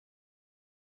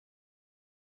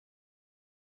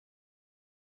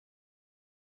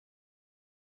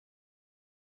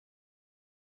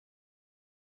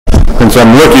Since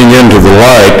I'm looking into the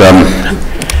light, I'm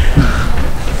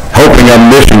hoping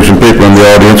I'm missing some people in the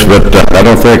audience, but I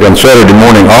don't think on Saturday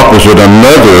morning opposite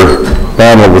another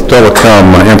panel with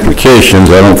telecom implications,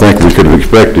 I don't think we could have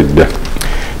expected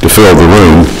to fill the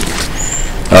room.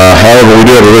 However, we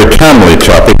do have a very timely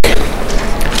topic,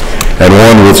 and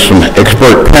one with some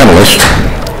expert panelists.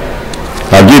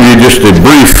 I'll give you just a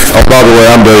brief, oh, by the way,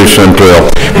 I'm Sentelle,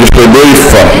 just a brief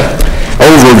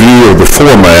overview of the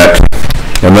format,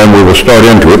 and then we will start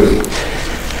into it.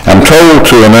 I'm told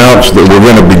to announce that we're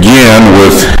going to begin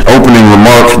with opening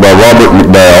remarks by Robert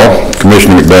McDowell,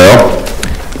 Commissioner McDowell.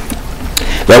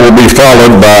 That will be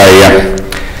followed by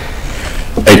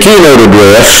a keynote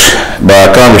address by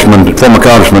former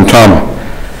Congressman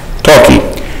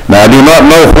Tauke. Now, I do not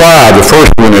know why the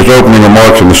first one is opening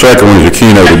remarks and the second one is a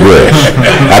keynote address.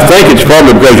 I think it's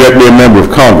probably because you have to be a member of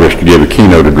Congress to give a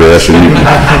keynote address, and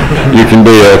you can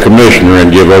be a commissioner and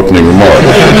give opening remarks.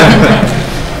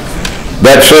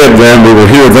 That said, then, we will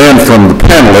hear then from the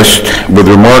panelists with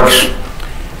remarks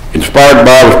inspired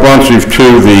by, responsive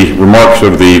to the remarks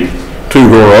of the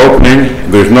two who are opening.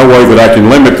 There's no way that I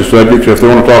can limit the subjects. If they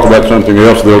want to talk about something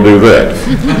else, they'll do that.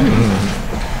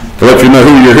 To let you know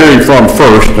who you're hearing from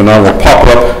first, and I will pop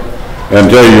up and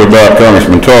tell you about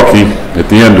Congressman Tauke at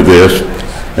the end of this,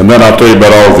 and then I'll tell you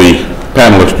about all the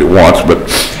panelists at once. But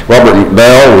Robert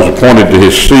McDowell was appointed to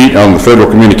his seat on the Federal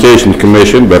Communications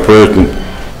Commission by President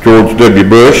George W.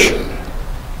 Bush,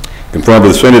 confirmed by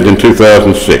the Senate in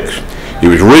 2006. He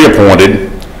was reappointed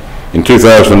in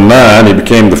 2009. He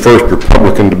became the first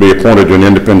Republican to be appointed to an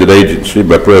independent agency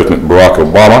by President Barack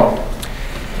Obama.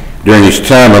 During his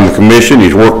time on the commission,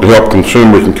 he's worked to help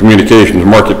consumers in communications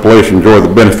marketplace enjoy the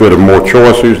benefit of more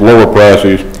choices, lower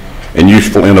prices, and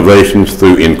useful innovations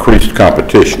through increased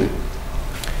competition.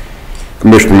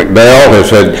 Commissioner McDowell has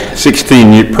had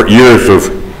 16 years of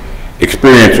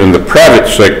experience in the private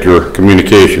sector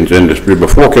communications industry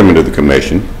before coming to the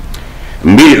commission.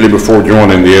 Immediately before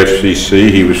joining the FCC,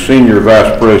 he was Senior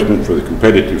Vice President for the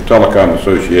Competitive Telecom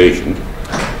Association,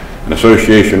 an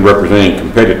association representing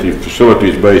competitive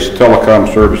facilities-based telecom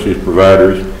services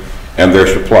providers and their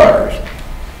suppliers.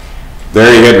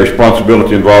 There he had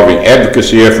responsibility involving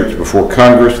advocacy efforts before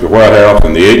Congress, the White House,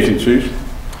 and the agencies.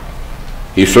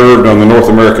 He served on the North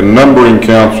American Numbering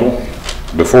Council.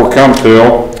 Before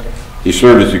ComTel, he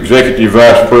served as Executive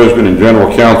Vice President and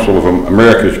General Counsel of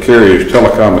America's Carriers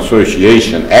Telecom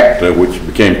Association, ACTA, which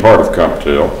became part of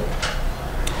ComTel.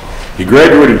 He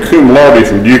graduated cum laude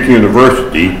from Duke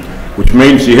University, which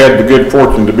means he had the good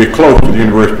fortune to be close to the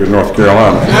University of North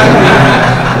Carolina.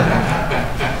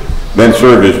 Then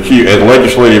served as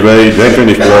legislative aide, then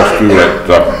finished law school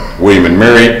at William &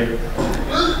 Mary,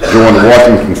 joined the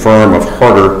Washington firm of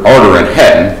Arter and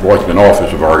Hatton, Washington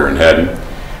office of Arter and Hatton,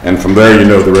 and from there you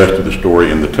know the rest of the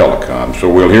story in the telecom. So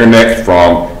we'll hear next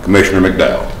from Commissioner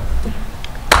McDowell.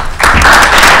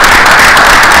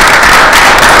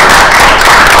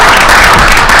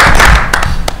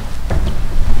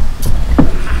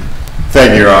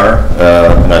 Thank you, Your Honor.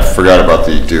 And I forgot about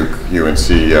the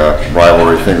Duke-UNC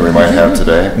rivalry thing we might have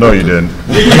today. No, you didn't.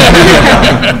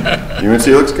 UNC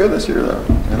looks good this year, though.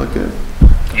 They look good.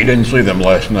 You didn't see them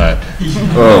last night.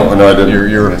 Oh, no, I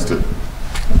didn't. Missed it.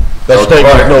 That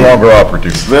statement is no longer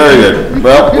operative. Very good.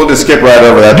 Well, we'll just skip right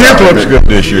over that. Duke looks good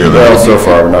this year, though. Well, so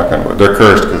far, we're not going to. They're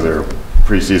cursed because they're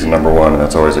preseason #1, and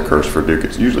that's always a curse for Duke.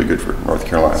 It's usually good for North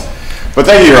Carolina. But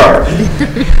thank you, Your Honor.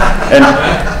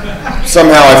 And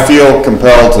somehow I feel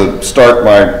compelled to start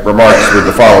my remarks with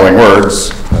the following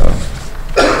words.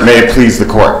 May it please the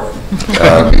court.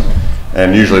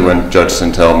 And usually when Judge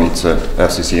Sentelle meets an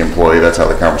FCC employee, that's how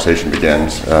the conversation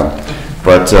begins.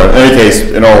 But in any case,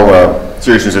 in all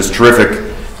seriousness, it's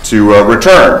terrific to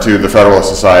return to the Federalist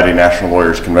Society National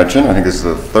Lawyers Convention. I think this is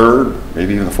the third,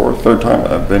 maybe even the third time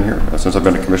I've been here since I've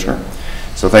been a commissioner.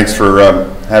 So thanks for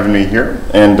having me here.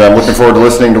 And I'm looking forward to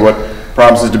listening to what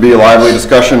promises to be a lively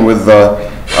discussion with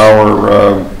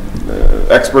our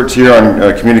experts here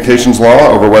on communications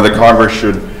law over whether Congress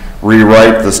should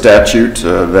rewrite the statute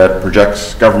that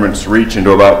projects government's reach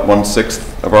into about 1/6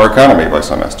 of our economy by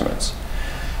some estimates.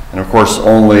 And of course,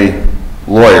 only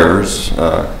lawyers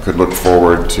could look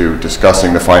forward to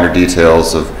discussing the finer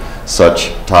details of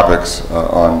such topics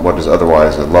on what is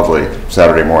otherwise a lovely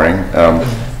Saturday morning.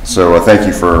 So thank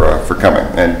you for coming.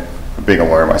 And being a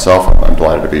lawyer myself, I'm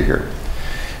delighted to be here.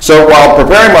 So while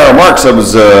preparing my remarks,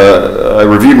 I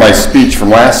reviewed my speech from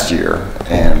last year,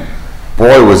 and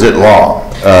boy, was it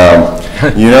long.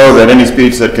 You know that any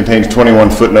speech that contains 21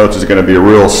 footnotes is going to be a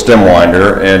real stem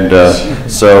winder, and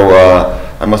so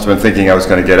I must have been thinking I was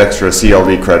going to get extra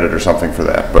CLD credit or something for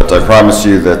that. But I promise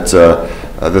you that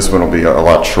This one will be a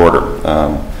lot shorter.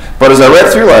 But as I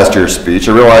read through last year's speech,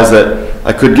 I realized that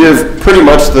I could give pretty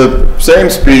much the same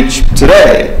speech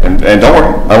today, and don't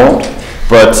worry, I won't.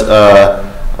 But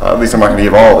at least I'm not going to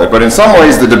give all of it. But in some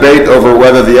ways, the debate over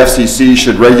whether the FCC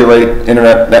should regulate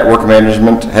internet network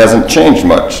management hasn't changed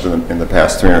much in the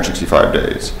past 365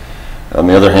 days. On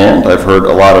the other hand, I've heard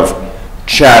a lot of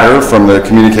chatter from the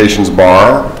communications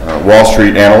bar, Wall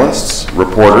Street analysts,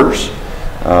 reporters,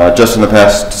 just in the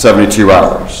past 72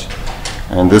 hours.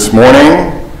 And this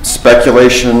morning,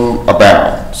 speculation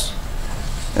abounds.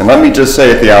 And let me just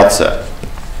say at the outset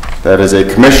that as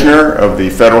a commissioner of the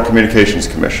Federal Communications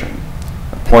Commission,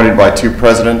 appointed by 2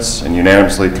 presidents and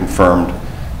unanimously confirmed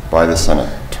by the Senate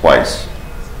twice,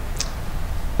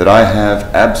 that I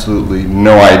have absolutely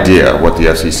no idea what the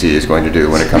FCC is going to do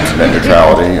when it comes to net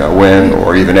neutrality, when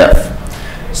or even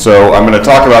if. So I'm going to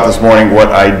talk about this morning what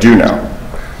I do know.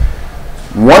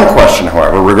 One question,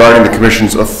 however, regarding the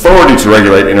Commission's authority to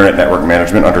regulate internet network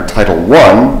management under Title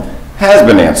I has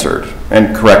been answered,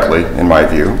 and correctly, in my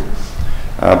view,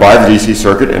 by the DC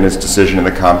Circuit in its decision in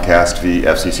the Comcast v.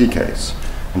 FCC case.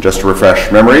 And just to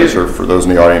refresh memories, or for those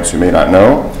in the audience who may not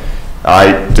know,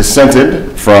 I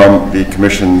dissented from the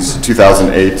Commission's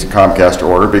 2008 Comcast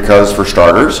order because, for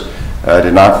starters, I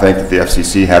did not think that the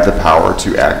FCC had the power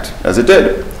to act as it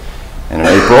did. And in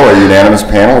April, a unanimous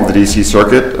panel of the DC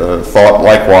Circuit thought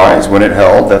likewise when it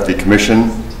held that the Commission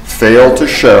failed to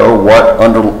show what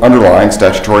underlying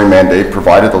statutory mandate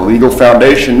provided the legal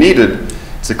foundation needed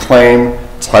to claim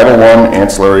Title I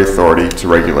ancillary authority to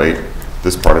regulate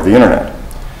this part of the Internet.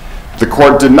 The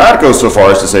court did not go so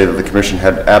far as to say that the Commission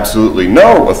had absolutely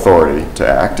no authority to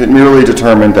act. It merely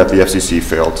determined that the FCC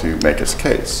failed to make its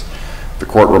case. The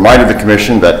court reminded the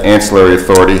Commission that ancillary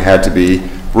authority had to be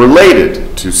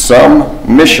related to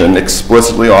some mission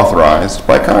explicitly authorized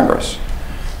by Congress.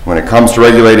 When it comes to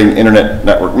regulating internet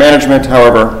network management,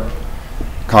 however,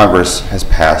 Congress has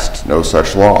passed no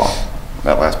such law.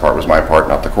 That last part was my part,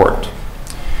 not the court.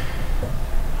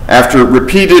 After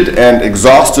repeated and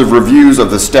exhaustive reviews of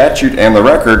the statute and the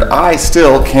record, I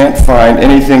still can't find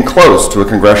anything close to a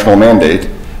congressional mandate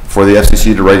for the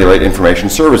FCC to regulate information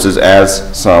services,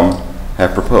 as some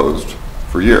have proposed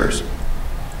for years.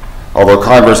 Although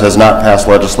Congress has not passed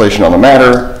legislation on the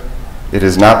matter, it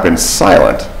has not been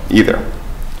silent either.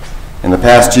 In the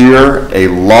past year, a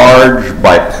large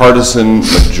bipartisan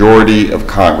majority of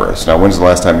Congress, now when's the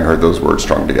last time you heard those words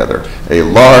strung together? A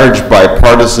large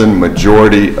bipartisan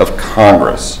majority of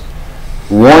Congress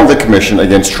warned the Commission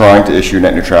against trying to issue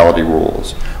net neutrality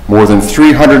rules. More than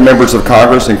 300 members of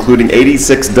Congress, including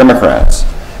 86 Democrats,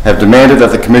 have demanded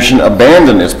that the Commission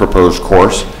abandon its proposed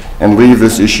course and leave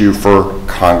this issue for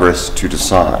Congress to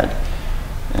decide.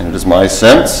 And it is my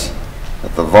sense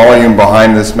that the volume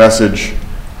behind this message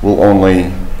will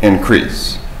only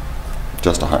increase.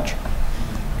 Just a hunch.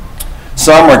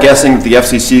 Some are guessing that the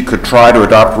FCC could try to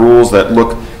adopt rules that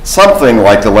look something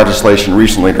like the legislation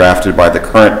recently drafted by the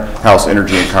current House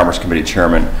Energy and Commerce Committee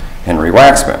Chairman, Henry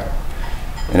Waxman.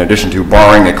 In addition to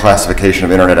barring a classification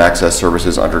of internet access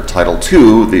services under Title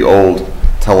II, the old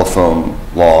telephone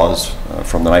laws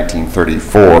from the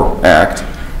 1934 Act,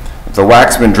 the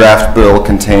Waxman draft bill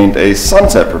contained a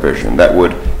sunset provision that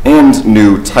would end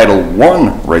new Title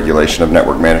I regulation of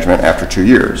network management after 2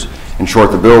 years. In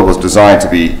short, the bill was designed to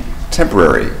be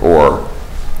temporary or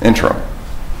interim.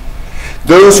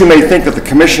 Those who may think that the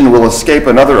Commission will escape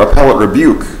another appellate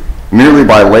rebuke merely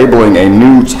by labeling a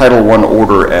new Title I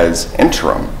order as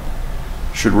interim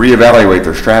should reevaluate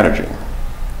their strategy.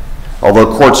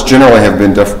 Although courts generally have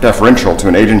been deferential to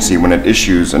an agency when it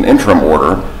issues an interim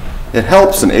order, it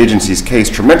helps an agency's case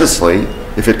tremendously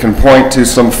if it can point to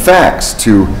some facts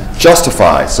to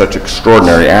justify such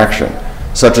extraordinary action,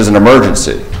 such as an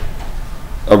emergency,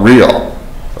 a real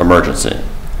emergency.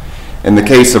 In the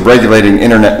case of regulating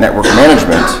internet network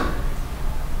management,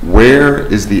 where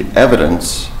is the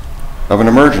evidence of an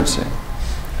emergency?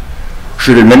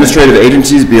 Should administrative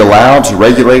agencies be allowed to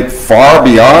regulate far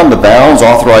beyond the bounds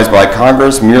authorized by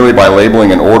Congress merely by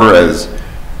labeling an order as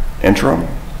interim?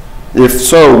 If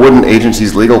so, wouldn't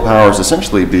agencies' legal powers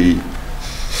essentially be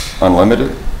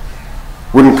unlimited?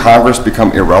 Wouldn't Congress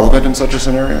become irrelevant in such a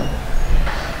scenario?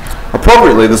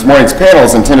 Appropriately, this morning's panel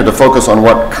is intended to focus on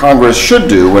what Congress should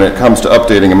do when it comes to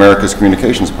updating America's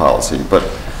communications policy. But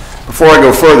before I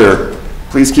go further,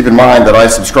 please keep in mind that I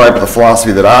subscribe to the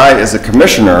philosophy that I, as a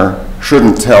commissioner,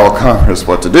 shouldn't tell Congress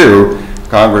what to do.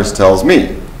 Congress tells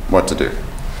me what to do.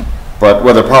 But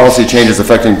whether policy changes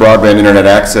affecting broadband internet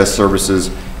access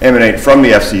services emanate from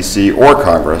the FCC or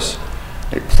Congress,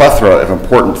 a plethora of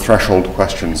important threshold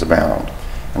questions abound.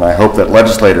 And I hope that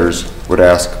legislators would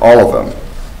ask all of them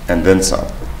and then some.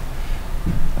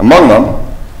 Among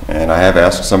them, and I have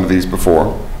asked some of these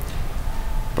before,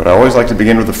 but I always like to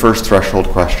begin with the first threshold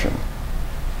question.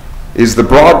 Is the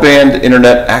broadband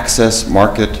internet access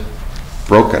market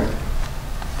broken?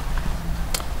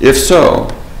 If so,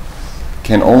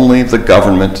 can only the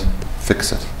government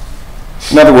fix it?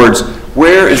 In other words,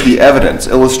 where is the evidence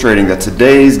illustrating that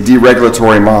today's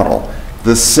deregulatory model,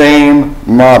 the same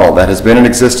model that has been in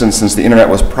existence since the internet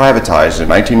was privatized in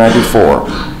 1994,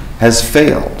 has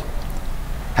failed?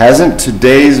 Hasn't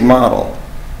today's model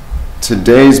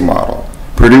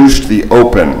produced the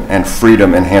open and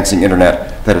freedom-enhancing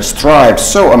internet that has thrived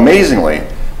so amazingly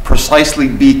precisely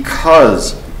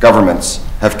because governments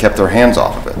have kept their hands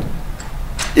off of it?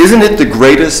 Isn't it the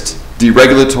greatest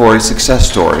deregulatory success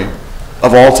story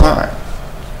of all time?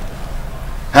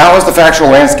 How has the factual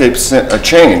landscape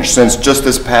changed since just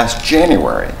this past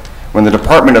January, when the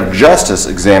Department of Justice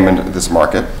examined this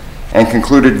market and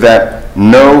concluded that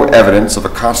no evidence of a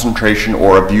concentration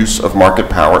or abuse of market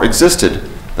power existed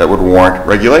that would warrant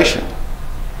regulation?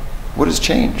 What has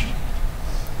changed?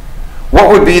 What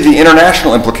would be the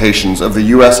international implications of the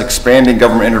U.S. expanding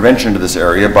government intervention into this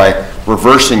area by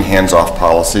reversing hands-off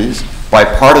policies,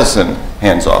 bipartisan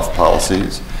hands-off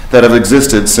policies that have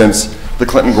existed since the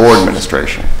Clinton-Gore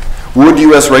administration? Would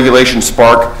U.S. regulation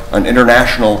spark an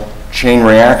international chain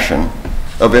reaction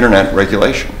of internet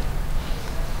regulation?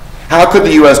 How could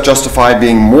the U.S. justify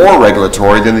being more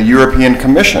regulatory than the European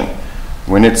Commission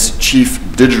when its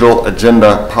chief digital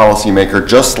agenda policymaker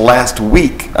just last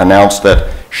week announced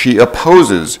that she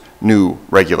opposes new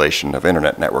regulation of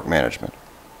internet network management?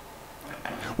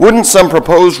 Wouldn't some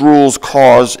proposed rules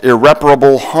cause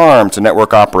irreparable harm to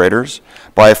network operators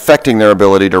by affecting their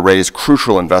ability to raise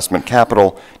crucial investment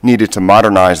capital needed to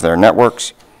modernize their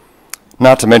networks,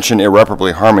 not to mention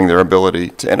irreparably harming their ability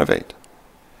to innovate?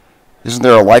 Isn't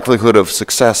there a likelihood of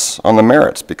success on the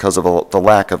merits because of the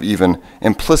lack of even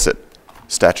implicit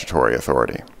statutory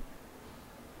authority?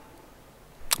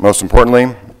 Most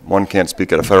importantly, one can't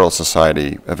speak at a Federalist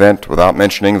Society event without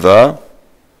mentioning the,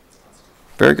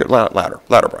 very good, louder,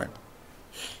 Brian.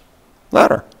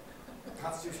 Louder.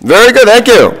 Very good, thank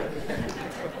you.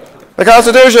 The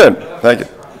Constitution. Thank you.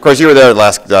 Of course, you were there at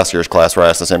last year's class where I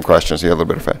asked the same question, so you had a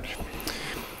little bit of fun.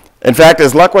 In fact,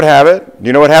 as luck would have it,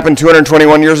 you know what happened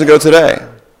 221 years ago today?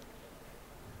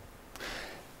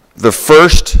 The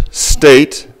first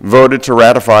state voted to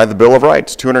ratify the Bill of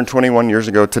Rights 221 years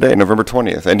ago today, November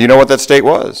 20th. And do you know what that state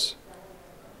was?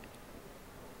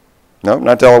 No,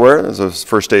 not Delaware. It was the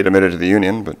first state admitted to the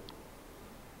Union, but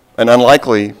an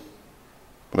unlikely, well,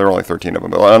 there were only 13 of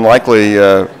them, but unlikely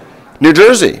New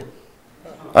Jersey.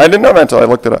 I didn't know that until I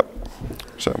looked it up.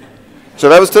 So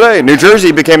that was today. New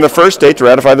Jersey became the first state to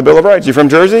ratify the Bill of Rights. You from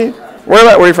Jersey? Where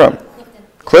are you from?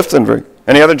 Clifton.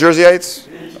 Any other Jerseyites?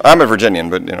 I'm a Virginian,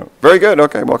 but you know, very good.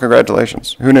 Okay, well,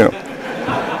 congratulations. Who knew?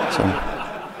 So,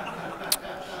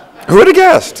 who would have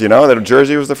guessed, you know, that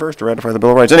Jersey was the first to ratify the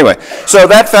Bill of Rights? Anyway, so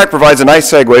that fact provides a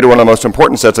nice segue to one of the most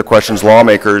important sets of questions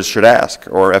lawmakers should ask,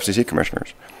 or FCC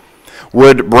commissioners.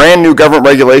 Would brand new government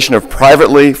regulation of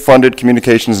privately funded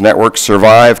communications networks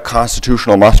survive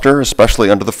constitutional muster, especially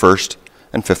under the First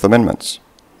and Fifth Amendments?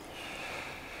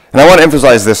 And I want to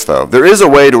emphasize this, though. There is a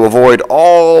way to avoid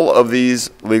all of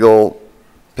these legal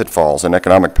pitfalls and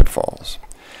economic pitfalls.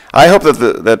 I hope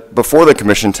that before the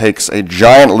Commission takes a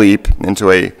giant leap into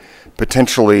a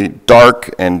potentially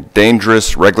dark and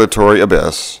dangerous regulatory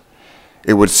abyss,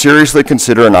 it would seriously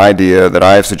consider an idea that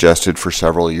I have suggested for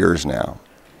several years now.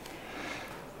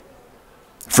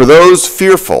 For those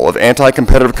fearful of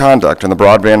anti-competitive conduct in the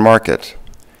broadband market,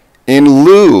 in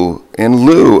lieu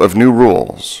of new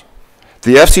rules,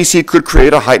 the FCC could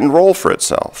create a heightened role for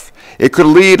itself. It could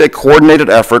lead a coordinated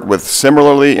effort with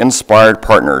similarly inspired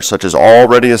partners, such as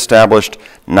already established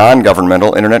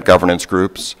non-governmental internet governance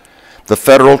groups, the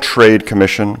Federal Trade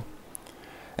Commission,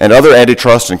 and other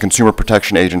antitrust and consumer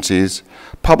protection agencies,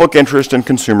 public interest and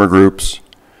consumer groups,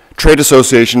 trade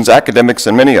associations, academics,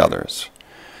 and many others.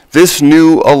 This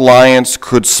new alliance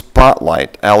could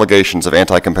spotlight allegations of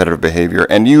anti-competitive behavior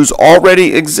and use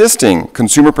already existing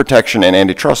consumer protection and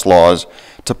antitrust laws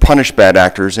to punish bad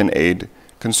actors and aid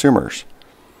consumers.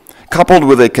 Coupled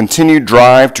with a continued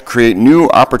drive to create new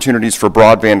opportunities for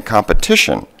broadband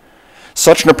competition,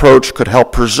 such an approach could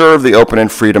help preserve the open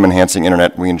and freedom-enhancing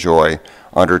internet we enjoy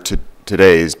under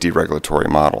today's deregulatory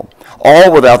model,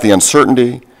 all without the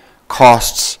uncertainty,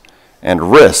 costs,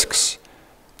 and risks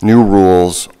new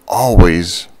rules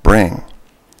always bring.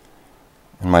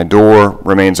 And my door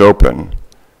remains open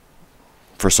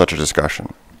for such a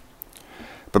discussion.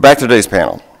 But back to today's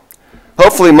panel.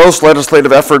 Hopefully most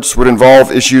legislative efforts would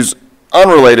involve issues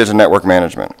unrelated to network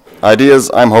management. Ideas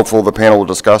I'm hopeful the panel will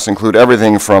discuss include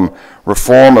everything from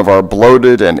reform of our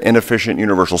bloated and inefficient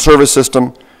universal service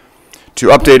system, to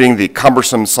updating the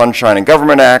cumbersome Sunshine in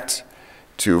Government Act,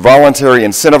 to voluntary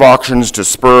incentive auctions to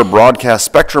spur broadcast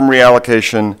spectrum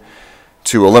reallocation,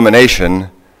 to elimination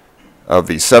of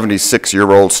the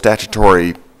 76-year-old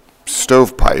statutory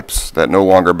stovepipes that no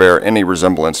longer bear any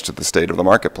resemblance to the state of the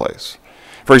marketplace.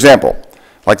 For example,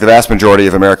 like the vast majority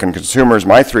of American consumers,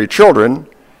 my 3 children,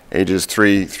 ages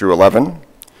 3 through 11,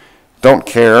 don't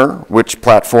care which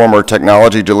platform or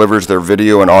technology delivers their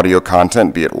video and audio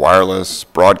content, be it wireless,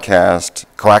 broadcast,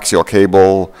 coaxial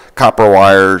cable, copper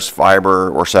wires, fiber,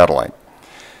 or satellite.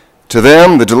 To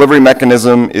them, the delivery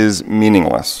mechanism is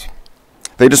meaningless.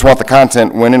 They just want the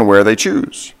content when and where they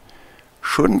choose.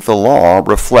 Shouldn't the law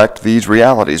reflect these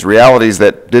realities, realities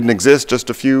that didn't exist just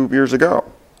a few years ago?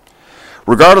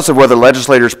 Regardless of whether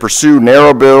legislators pursue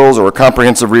narrow bills or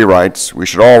comprehensive rewrites, we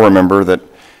should all remember that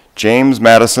James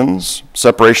Madison's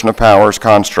separation of powers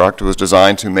construct was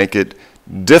designed to make it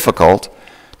difficult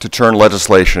to turn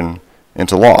legislation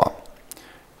into law.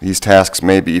 These tasks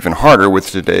may be even harder with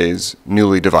today's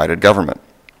newly divided government.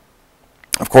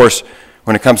 Of course,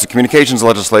 when it comes to communications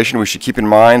legislation, we should keep in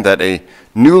mind that a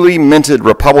newly minted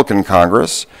Republican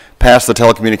Congress passed the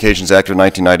Telecommunications Act of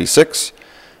 1996,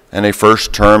 and a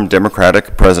first-term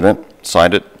Democratic president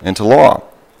signed it into law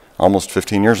almost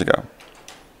 15 years ago.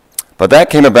 But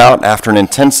that came about after an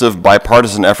intensive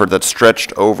bipartisan effort that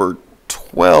stretched over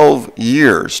 12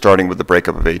 years, starting with the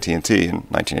breakup of AT&T in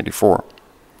 1984.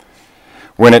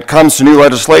 When it comes to new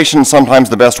legislation, sometimes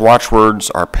the best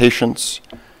watchwords are patience,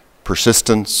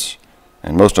 persistence,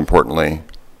 and most importantly,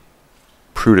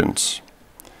 prudence.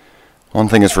 One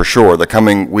thing is for sure, the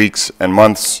coming weeks and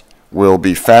months will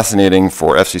be fascinating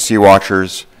for FCC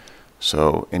watchers,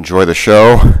 so enjoy the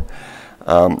show.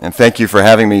 And thank you for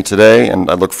having me today, and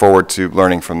I look forward to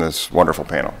learning from this wonderful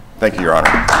panel. Thank you, Your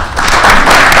Honor.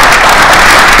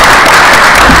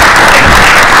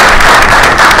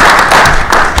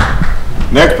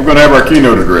 Next, we're going to have our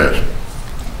keynote address.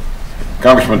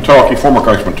 Congressman Tauke, former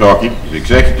Congressman Tauke, is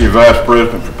Executive Vice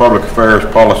President for Public Affairs,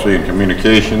 Policy, and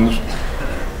Communications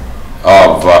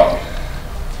of,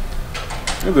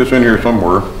 is this in here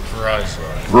somewhere?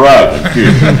 Verizon,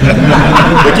 excuse me.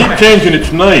 They keep changing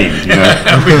its name, you know.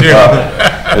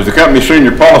 As the company's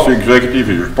senior policy executive,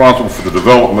 he's responsible for the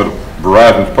development of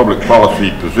Verizon's public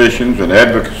policy positions and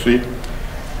advocacy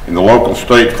in the local,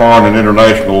 state, foreign, and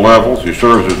international levels. He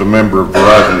serves as a member of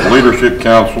Verizon's Leadership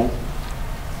Council.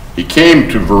 He came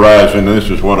to Verizon, and this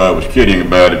is what I was kidding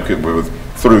about, it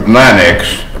through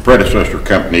NYNEX, a predecessor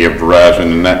company of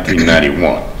Verizon, in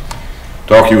 1991.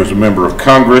 Tauke was a member of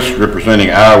Congress representing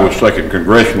Iowa's 2nd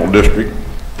Congressional District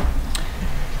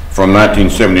from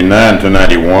 1979 to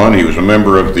 91. He was a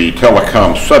member of the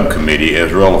Telecom Subcommittee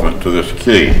as relevant to this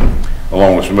occasion,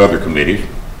 along with some other committees.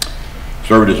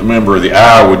 Served as a member of the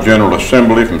Iowa General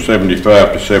Assembly from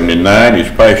 75 to 79. He's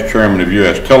past chairman of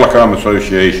U.S. Telecom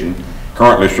Association,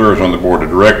 currently serves on the board of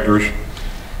directors.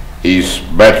 He's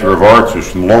Bachelor of Arts is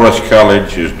from Loras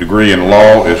College. His degree in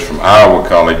law is from Iowa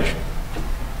College.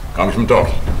 Congressman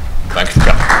Tauke, thanks for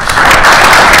coming.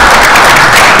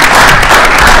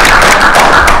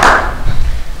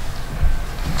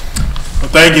 Well,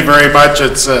 thank you very much.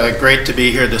 It's great to be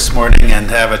here this morning and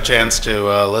have a chance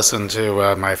to listen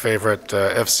to my favorite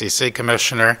FCC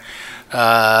commissioner,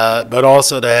 but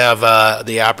also to have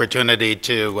the opportunity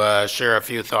to share a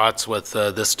few thoughts with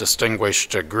this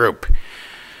distinguished group.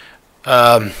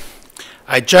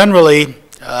 I generally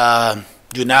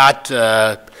do not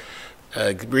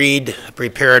read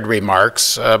prepared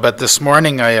remarks, but this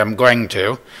morning I am going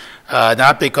to,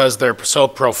 not because they're so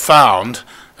profound,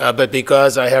 but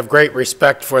because I have great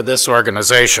respect for this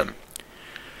organization.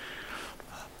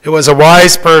 It was a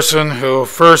wise person who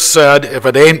first said, if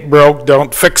it ain't broke,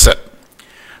 don't fix it.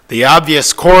 The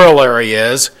obvious corollary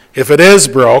is, if it is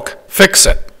broke, fix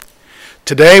it.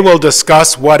 Today we'll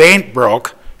discuss what ain't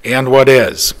broke and what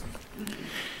is.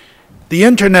 The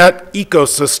internet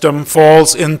ecosystem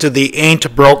falls into the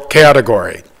ain't broke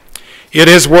category. It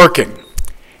is working.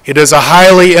 It is a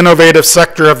highly innovative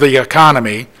sector of the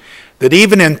economy that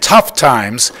even in tough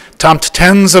times dumped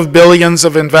tens of billions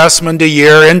of investment a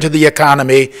year into the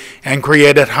economy and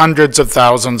created hundreds of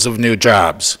thousands of new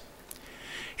jobs.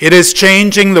 It is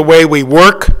changing the way we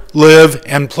work, live,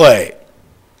 and play.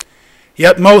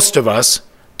 Yet most of us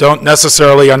don't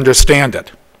necessarily understand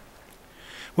it.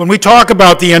 When we talk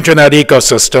about the internet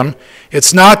ecosystem,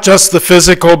 it's not just the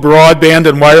physical broadband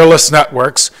and wireless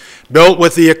networks built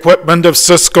with the equipment of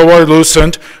Cisco or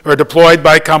Lucent or deployed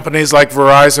by companies like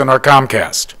Verizon or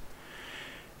Comcast.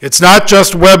 It's not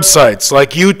just websites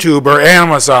like YouTube or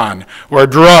Amazon or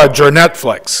Drudge or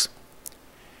Netflix.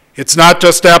 It's not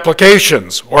just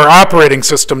applications or operating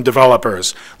system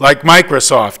developers like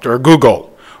Microsoft or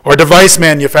Google, or device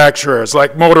manufacturers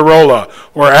like Motorola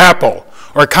or Apple,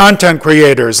 or content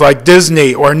creators like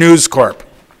Disney or News Corp.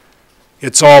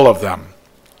 It's all of them.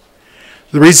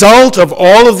 The result of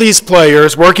all of these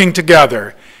players working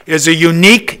together is a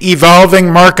unique,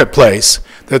 evolving marketplace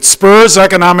that spurs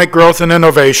economic growth and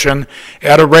innovation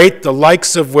at a rate the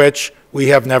likes of which we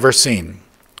have never seen.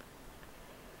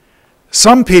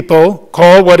 Some people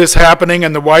call what is happening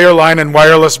in the wireline and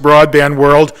wireless broadband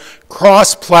world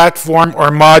cross-platform or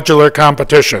modular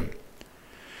competition.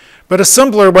 But a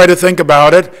simpler way to think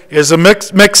about it is a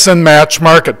mix and match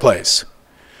marketplace.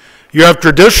 You have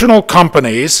traditional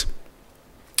companies,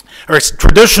 or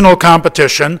traditional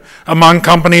competition among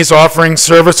companies offering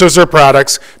services or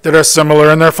products that are similar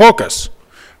in their focus.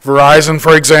 Verizon,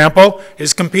 for example,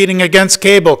 is competing against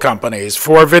cable companies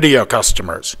for video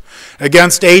customers,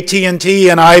 against AT&T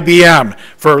and IBM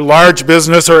for large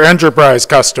business or enterprise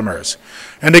customers,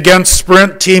 and against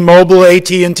Sprint, T-Mobile,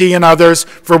 AT&T, and others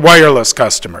for wireless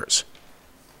customers.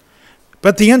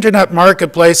 But the internet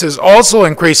marketplace is also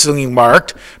increasingly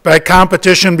marked by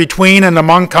competition between and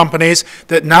among companies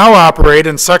that now operate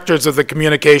in sectors of the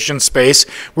communication space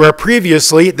where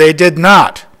previously they did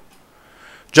not.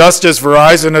 Just as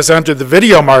Verizon has entered the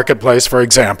video marketplace, for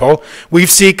example, we've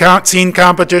seen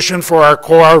competition for our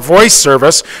core voice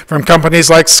service from companies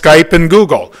like Skype and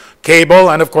Google, cable,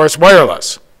 and of course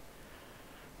wireless.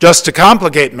 Just to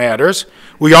complicate matters,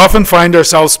 we often find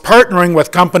ourselves partnering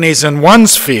with companies in one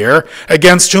sphere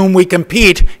against whom we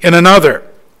compete in another.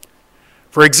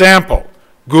 For example,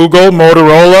 Google,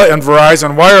 Motorola, and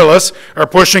Verizon Wireless are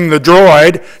pushing the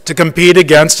Droid to compete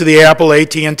against the Apple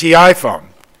AT&T iPhone.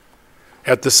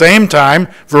 At the same time,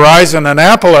 Verizon and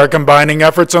Apple are combining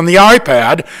efforts on the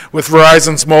iPad with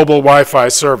Verizon's mobile Wi-Fi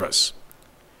service.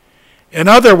 In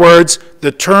other words,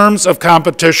 the terms of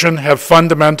competition have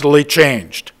fundamentally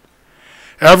changed.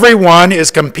 Everyone is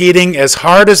competing as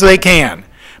hard as they can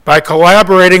by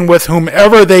collaborating with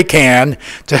whomever they can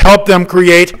to help them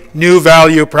create new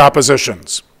value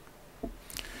propositions.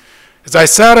 As I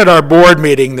sat at our board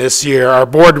meeting this year, our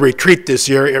board retreat this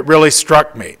year, it really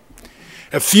struck me.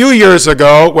 A few years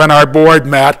ago, when our board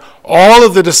met, all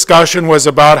of the discussion was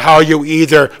about how you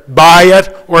either buy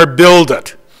it or build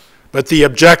it, but the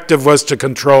objective was to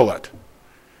control it.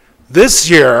 This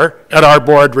year, at our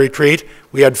board retreat,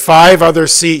 we had 5 other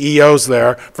CEOs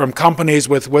there from companies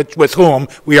with whom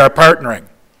we are partnering.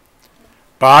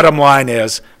 Bottom line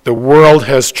is, the world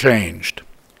has changed.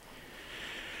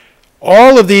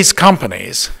 All of these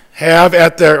companies are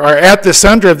at the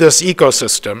center of this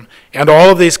ecosystem, and all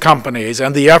of these companies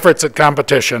and the efforts at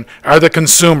competition are the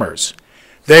consumers.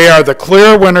 They are the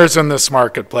clear winners in this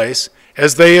marketplace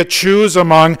as they choose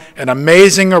among an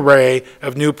amazing array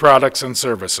of new products and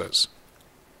services.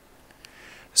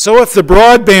 So if the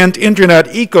broadband internet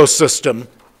ecosystem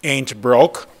ain't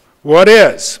broke, what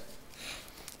is?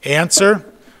 Answer,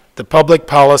 the public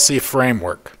policy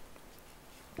framework.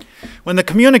 When the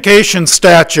communications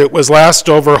statute was last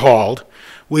overhauled,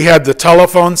 we had the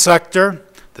telephone sector,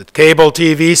 the cable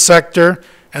TV sector,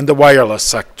 and the wireless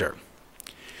sector.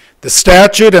 The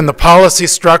statute and the policy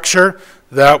structure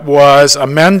that was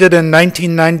amended in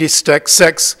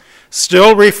 1996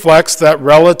 still reflects that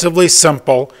relatively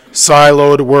simple,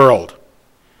 siloed world.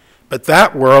 But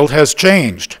that world has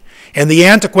changed, and the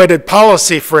antiquated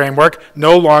policy framework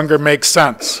no longer makes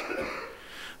sense.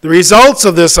 The results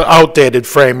of this outdated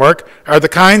framework are the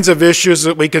kinds of issues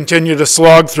that we continue to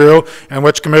slog through and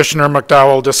which Commissioner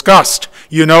McDowell discussed.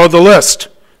 You know the list: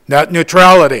 net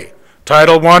neutrality,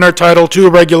 Title I or Title II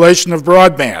regulation of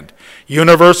broadband,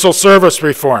 universal service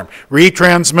reform,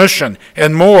 retransmission,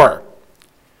 and more.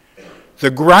 The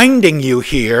grinding you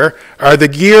hear are the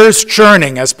gears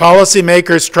churning as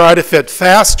policymakers try to fit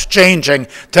fast-changing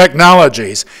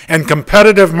technologies and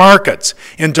competitive markets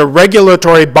into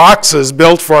regulatory boxes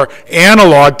built for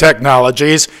analog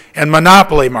technologies and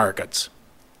monopoly markets.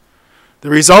 The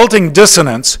resulting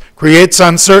dissonance creates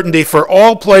uncertainty for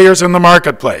all players in the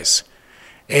marketplace,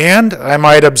 and, I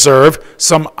might observe,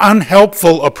 some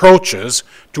unhelpful approaches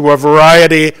to a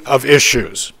variety of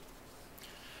issues.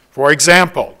 For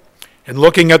example, in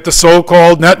looking at the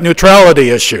so-called net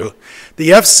neutrality issue, the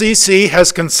FCC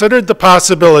has considered the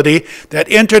possibility that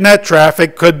internet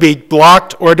traffic could be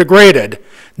blocked or degraded,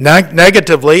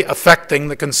 negatively affecting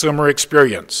the consumer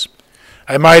experience.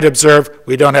 I might observe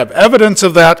we don't have evidence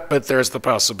of that, but there's the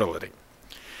possibility.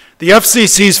 The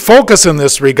FCC's focus in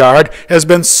this regard has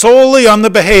been solely on the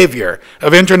behavior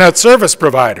of internet service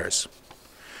providers.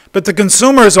 But the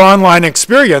consumer's online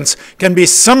experience can be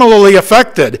similarly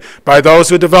affected by those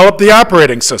who develop the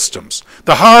operating systems,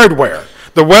 the hardware,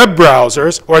 the web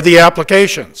browsers, or the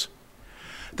applications.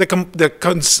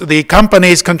 The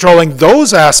companies controlling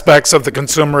those aspects of the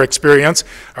consumer experience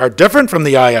are different from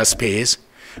the ISPs,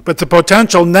 but the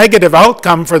potential negative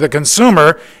outcome for the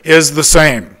consumer is the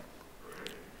same.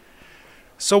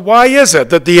 So why is it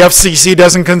that the FCC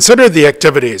doesn't consider the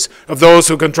activities of those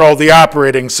who control the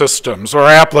operating systems or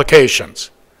applications?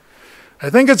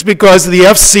 I think it's because the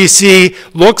FCC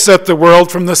looks at the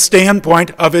world from the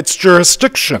standpoint of its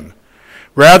jurisdiction,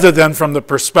 rather than from the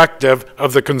perspective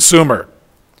of the consumer.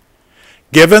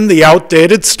 Given the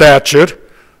outdated statute,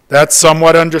 that's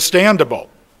somewhat understandable.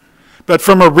 But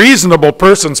from a reasonable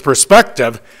person's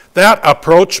perspective, that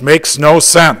approach makes no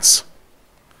sense.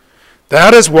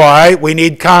 That is why we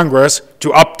need Congress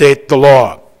to update the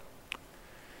law.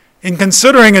 In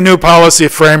considering a new policy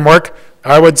framework,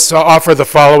 I would offer the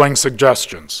following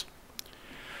suggestions.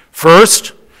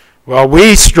 First, well,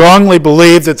 we strongly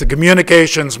believe that the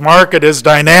communications market is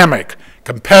dynamic,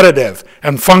 competitive,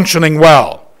 and functioning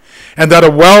well, and that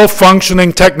a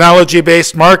well-functioning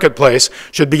technology-based marketplace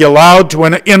should be allowed to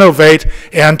innovate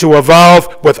and to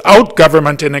evolve without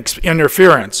government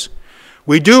interference.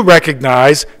 We do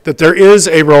recognize that there is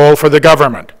a role for the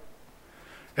government.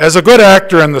 As a good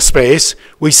actor in the space,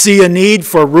 we see a need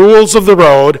for rules of the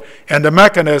road and a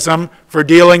mechanism for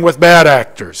dealing with bad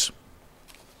actors.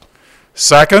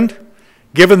 Second,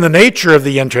 given the nature of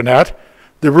the Internet,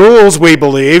 the rules, we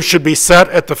believe, should be set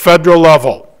at the federal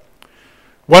level.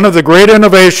 One of the great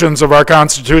innovations of our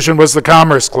Constitution was the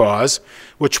Commerce Clause,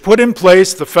 which put in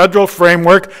place the federal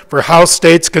framework for how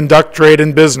states conduct trade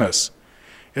and business.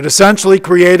 It essentially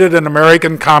created an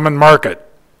American common market.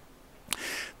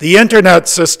 The Internet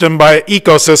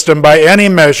ecosystem, by any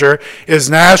measure, is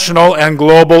national and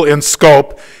global in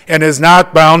scope and is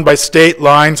not bound by state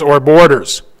lines or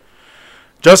borders.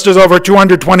 Just as over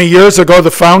 220 years ago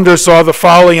the founders saw the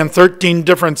folly in 13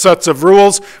 different sets of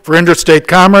rules for interstate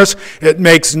commerce, it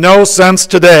makes no sense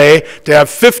today to have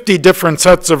 50 different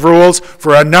sets of rules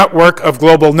for a network of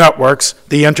global networks,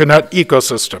 the Internet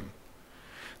ecosystem.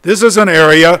 This is an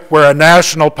area where a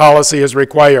national policy is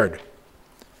required.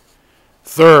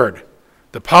 Third,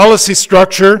 the policy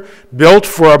structure built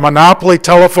for a monopoly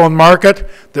telephone market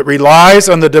that relies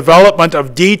on the development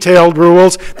of detailed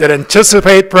rules that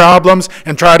anticipate problems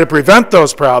and try to prevent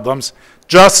those problems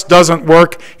just doesn't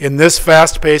work in this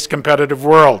fast-paced competitive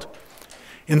world.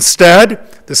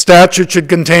 Instead, the statute should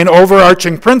contain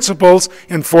overarching principles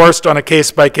enforced on a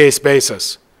case-by-case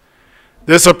basis.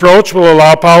 This approach will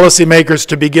allow policymakers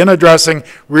to begin addressing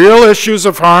real issues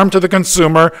of harm to the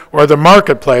consumer or the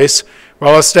marketplace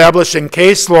while establishing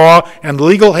case law and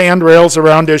legal handrails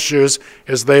around issues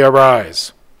as they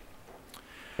arise.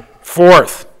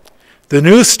 Fourth, the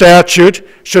new statute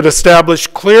should establish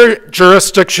clear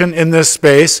jurisdiction in this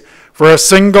space for a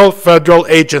single federal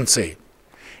agency,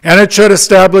 and it should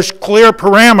establish clear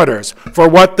parameters for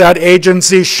what that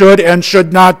agency should and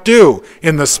should not do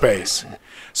in the space,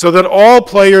 so that all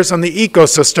players in the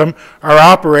ecosystem are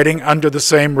operating under the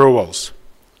same rules.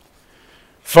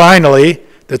 Finally,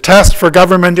 the test for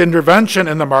government intervention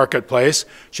in the marketplace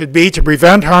should be to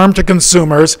prevent harm to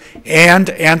consumers and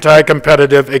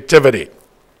anti-competitive activity.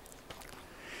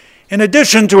 In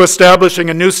addition to establishing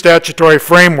a new statutory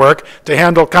framework to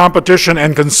handle competition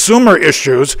and consumer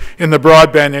issues in the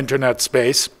broadband internet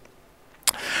space,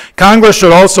 Congress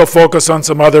should also focus on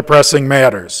some other pressing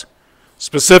matters,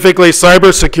 specifically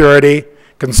cybersecurity,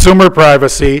 consumer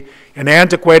privacy, and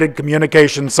antiquated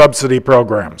communication subsidy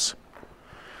programs.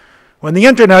 When the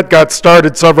Internet got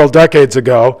started several decades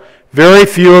ago, very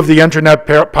few of the Internet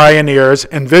pioneers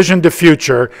envisioned a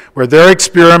future where their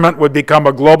experiment would become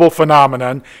a global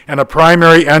phenomenon and a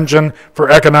primary engine for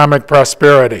economic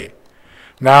prosperity.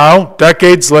 Now,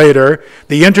 decades later,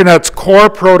 the Internet's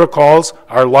core protocols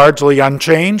are largely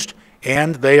unchanged,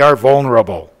 and they are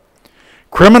vulnerable.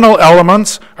 Criminal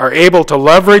elements are able to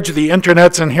leverage the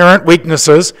Internet's inherent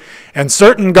weaknesses, and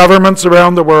certain governments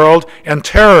around the world and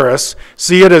terrorists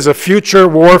see it as a future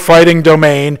war-fighting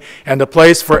domain and a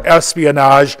place for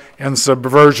espionage and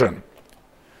subversion.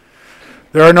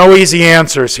 There are no easy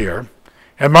answers here,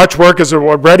 and much work is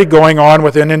already going on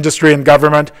within industry and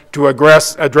government to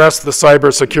address the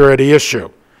cybersecurity issue.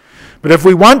 But if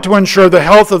we want to ensure the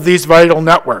health of these vital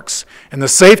networks and the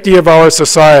safety of our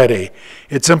society,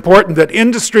 it's important that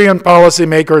industry and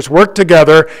policymakers work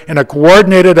together in a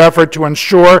coordinated effort to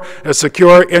ensure a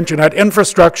secure Internet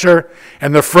infrastructure,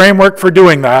 and the framework for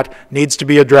doing that needs to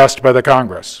be addressed by the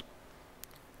Congress.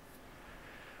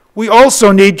 We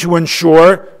also need to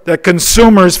ensure that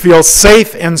consumers feel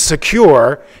safe and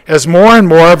secure as more and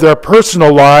more of their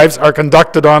personal lives are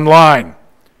conducted online.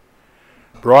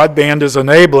 Broadband is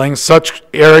enabling such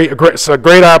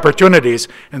great opportunities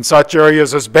in such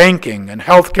areas as banking and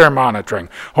healthcare monitoring,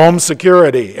 home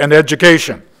security, and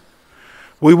education.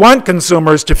 We want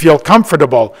consumers to feel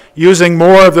comfortable using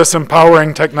more of this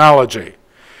empowering technology.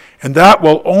 And that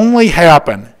will only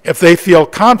happen if they feel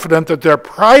confident that their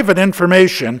private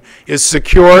information is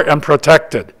secure and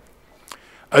protected.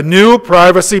 A new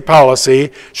privacy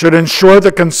policy should ensure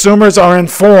that consumers are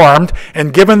informed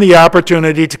and given the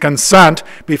opportunity to consent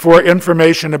before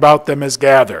information about them is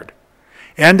gathered.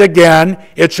 And again,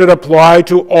 it should apply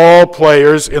to all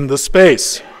players in the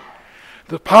space.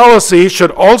 The policy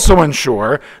should also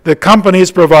ensure that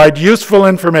companies provide useful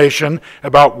information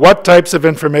about what types of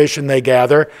information they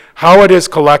gather, how it is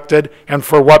collected, and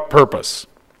for what purpose.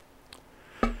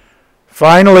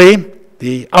 Finally,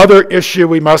 the other issue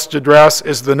we must address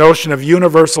is the notion of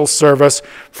universal service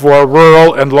for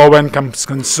rural and low-income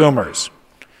consumers.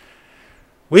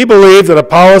 We believe that a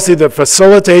policy that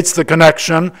facilitates the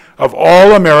connection of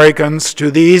all Americans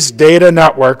to these data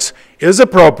networks is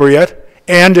appropriate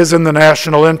and is in the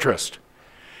national interest.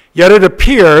 Yet it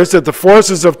appears that the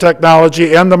forces of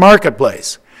technology and the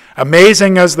marketplace,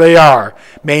 amazing as they are,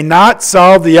 may not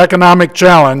solve the economic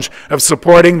challenge of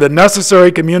supporting the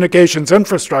necessary communications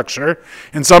infrastructure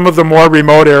in some of the more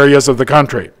remote areas of the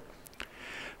country.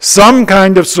 Some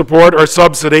kind of support or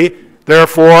subsidy,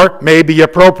 therefore, may be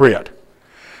appropriate.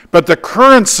 But the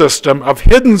current system of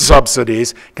hidden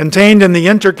subsidies contained in the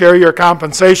intercarrier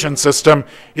compensation system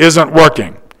isn't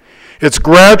working. It's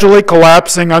gradually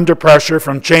collapsing under pressure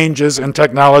from changes in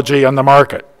technology and the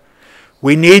market.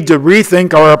 We need to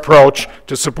rethink our approach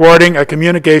to supporting a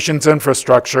communications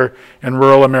infrastructure in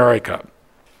rural America.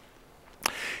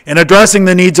 In addressing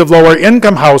the needs of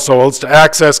lower-income households to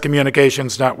access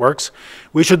communications networks,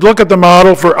 we should look at the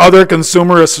model for other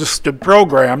consumer-assisted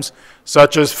programs,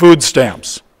 such as food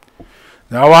stamps.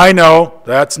 Now, I know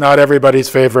that's not everybody's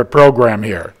favorite program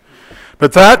here,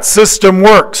 but that system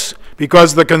works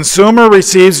because the consumer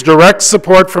receives direct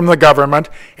support from the government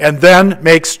and then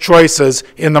makes choices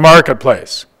in the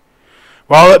marketplace.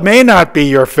 While it may not be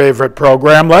your favorite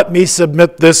program, let me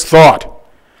submit this thought.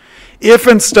 If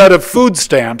instead of food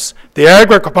stamps, the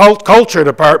Agriculture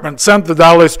Department sent the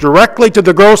dollars directly to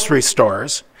the grocery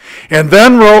stores and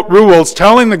then wrote rules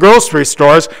telling the grocery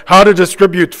stores how to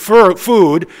distribute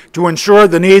food to ensure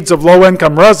the needs of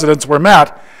low-income residents were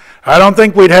met, I don't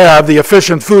think we'd have the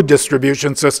efficient food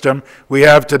distribution system we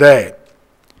have today.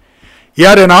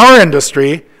 Yet in our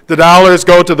industry, the dollars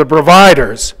go to the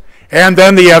providers, and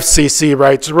then the FCC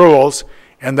writes rules,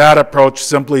 and that approach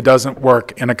simply doesn't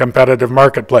work in a competitive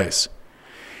marketplace.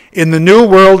 In the new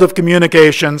world of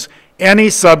communications, any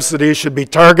subsidy should be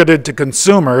targeted to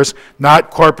consumers,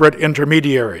 not corporate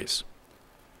intermediaries.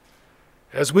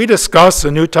 As we discuss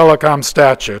the new telecom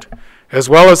statute, as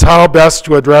well as how best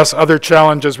to address other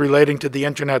challenges relating to the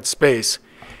internet space,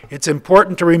 it's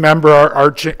important to remember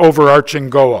our overarching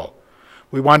goal.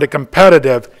 We want a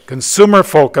competitive,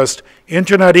 consumer-focused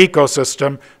internet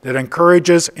ecosystem that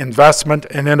encourages investment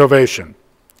and innovation.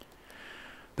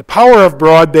 The power of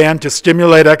broadband to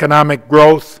stimulate economic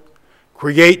growth,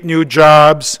 create new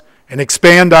jobs, and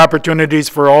expand opportunities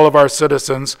for all of our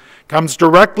citizens comes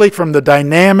directly from the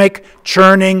dynamic,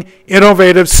 churning,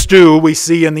 innovative stew we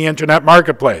see in the internet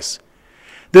marketplace.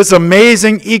 This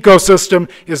amazing ecosystem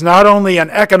is not only an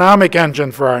economic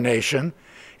engine for our nation,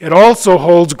 it also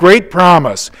holds great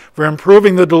promise for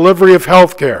improving the delivery of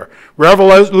health care,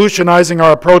 revolutionizing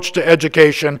our approach to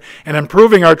education, and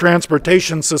improving our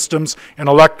transportation systems and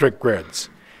electric grids.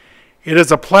 It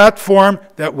is a platform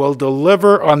that will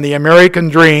deliver on the American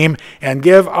dream and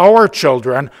give our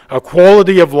children a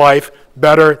quality of life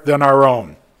better than our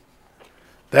own.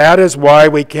 That is why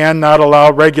we cannot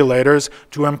allow regulators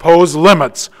to impose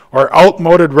limits or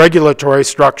outmoded regulatory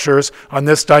structures on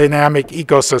this dynamic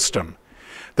ecosystem.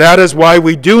 That is why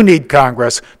we do need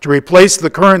Congress to replace the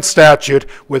current statute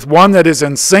with one that is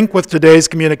in sync with today's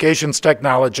communications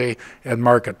technology and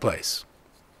marketplace.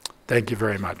 Thank you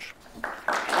very much.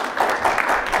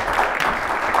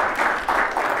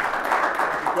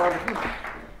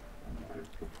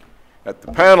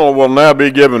 The panel will now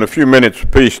be given a few minutes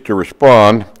apiece to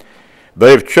respond.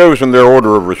 They've chosen their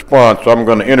order of response, so I'm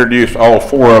going to introduce all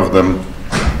four of them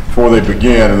before they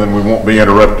begin, and then we won't be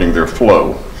interrupting their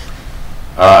flow.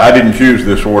 I didn't choose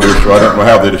this order, so I don't know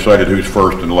how they decided who's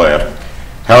first and last.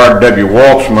 Howard W.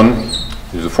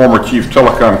 Waltzman is the former Chief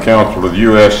Telecom Counsel of the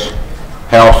U.S.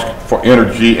 House for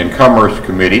Energy and Commerce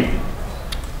Committee,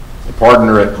 a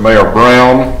partner at Mayer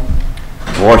Brown,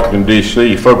 Washington, D.C.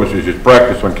 He focuses his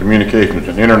practice on communications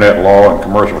and internet law and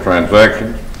commercial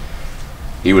transactions.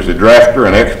 He was a drafter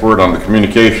and expert on the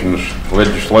communications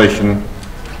legislation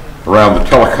around the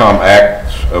Telecomm Act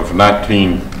of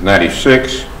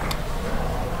 1996.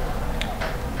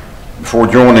 Before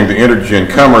joining the Energy and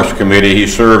Commerce Committee, he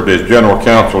served as General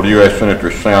Counsel to U.S. Senator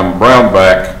Sam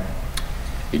Brownback.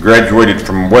 He graduated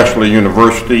from Wesley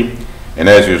University and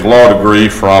has his law degree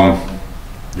from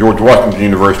George Washington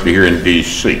University here in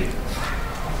D.C.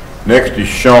 Next is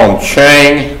Shawn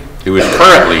Chang, who is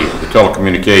currently the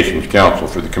Telecommunications Counsel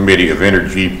for the Committee of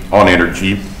Energy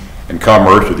and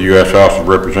Commerce of the U.S. House of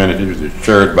Representatives. It's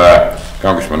chaired by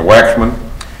Congressman Waxman.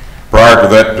 Prior to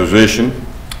that position,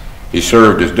 he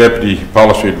served as Deputy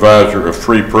Policy Advisor of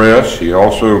Free Press. He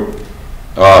also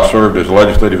served as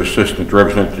Legislative Assistant to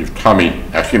Representative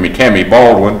Tammy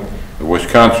Baldwin of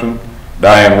Wisconsin,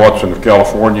 Diane Watson of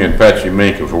California, and Patsy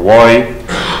Mink of Hawaii.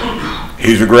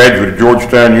 He's a graduate of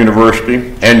Georgetown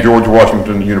University and George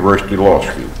Washington University Law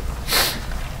School.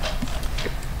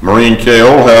 Maureeen K.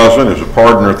 Ohlhausen is a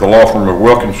partner at the law firm of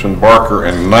Wilkinson, Barker,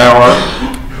 and Knauer,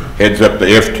 heads up the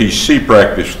FTC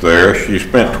practice there. She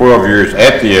spent 12 years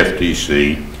at the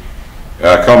FTC,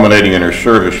 culminating in her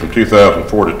service from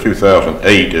 2004 to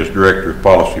 2008 as Director of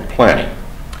Policy Planning.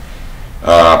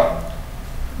 Prior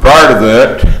to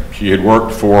that, she had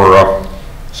worked for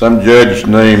some judge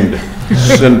named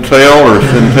Sentelle or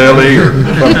some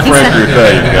French or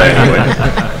Italian guy anyway.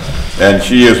 And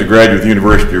she is a graduate of the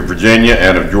University of Virginia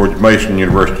and of George Mason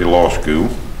University Law School,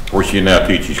 where she now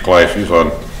teaches classes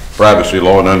on privacy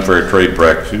law and unfair trade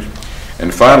practices.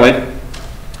 And finally,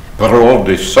 Parul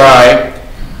Desai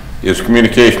is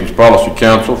Communications Policy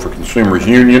Counsel for Consumers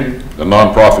Union, the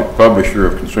nonprofit publisher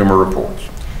of Consumer Reports.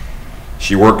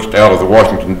 She works out of the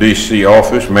Washington, D.C.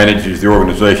 office, manages the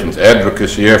organization's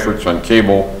advocacy efforts on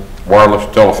cable,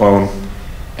 wireless, telephone,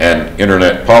 and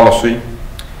internet policy.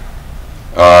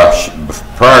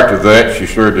 Prior to that, she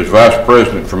served as Vice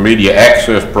President for Media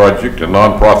Access Project, a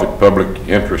nonprofit public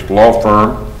interest law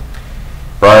firm.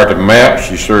 Prior to MAP,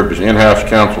 she served as in-house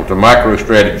counsel to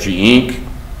MicroStrategy, Inc.,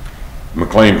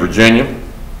 McLean, Virginia.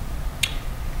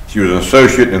 She was an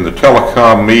associate in the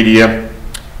Telecom, Media,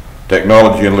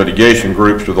 Technology, and Litigation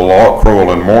groups of the law at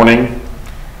Crowell and Mourning.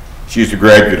 She's a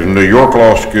graduate of New York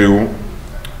Law School,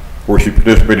 where she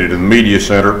participated in the Media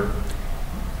Center,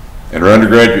 and her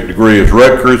undergraduate degree is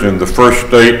Rutgers, in the first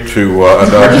state to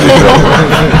adopt the bill.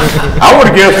 I would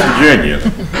have guessed Virginia.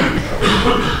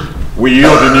 We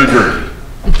yield to New Jersey.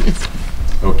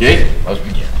 Okay, let's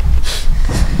begin.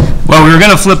 Well, we were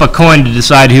going to flip a coin to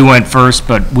decide who went first,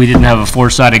 but we didn't have a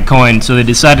four-sided coin, so they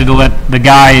decided to let the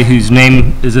guy whose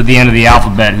name is at the end of the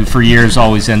alphabet, who for years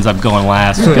always ends up going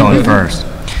last, going first.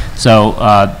 So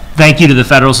thank you to the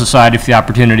Federalist Society for the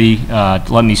opportunity to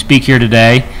let me speak here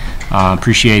today.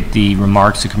 Appreciate the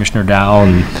remarks of Commissioner Dow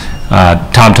and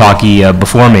Tom Tauke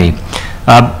before me.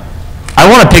 I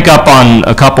want to pick up on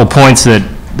a couple points that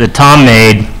Tom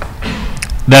made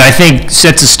that I think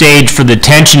sets a stage for the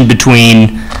tension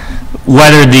between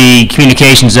whether the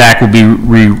Communications Act will be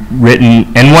rewritten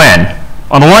and when.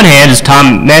 On the one hand, as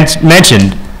Tom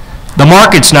mentioned, the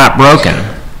market's not broken.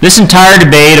 This entire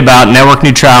debate about network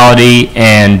neutrality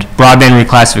and broadband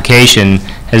reclassification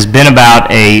has been about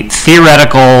a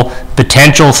theoretical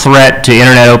potential threat to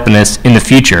internet openness in the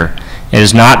future. It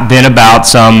has not been about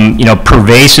some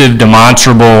pervasive,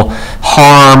 demonstrable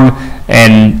harm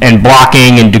and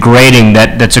blocking and degrading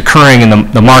that's occurring in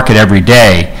the market every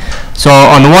day. So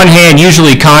on the one hand,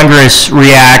 usually Congress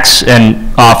reacts,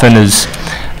 and often, as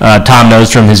Tom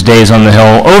knows from his days on the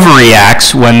Hill,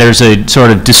 overreacts when there's a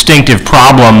sort of distinctive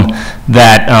problem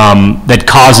that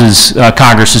causes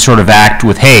Congress to sort of act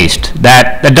with haste.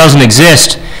 That doesn't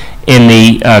exist in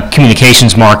the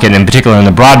communications market, in particular in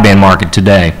the broadband market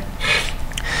today.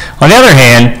 On the other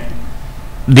hand,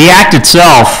 the Act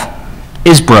itself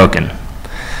is broken.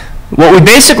 What we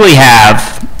basically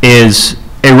have is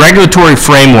a regulatory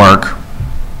framework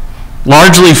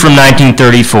largely from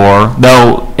 1934,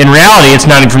 though in reality it's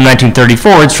not even from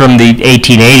 1934, it's from the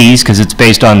 1880s because it's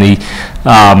based on the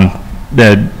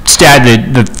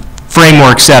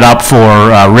framework set up for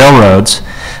railroads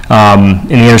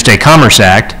in the Interstate Commerce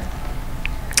Act.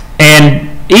 And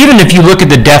even if you look at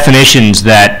the definitions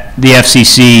that the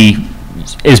FCC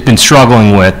has been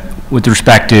struggling with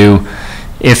respect to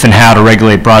if and how to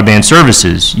regulate broadband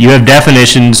services, you have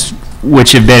definitions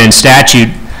which have been in statute,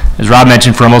 as Rob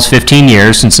mentioned, for almost 15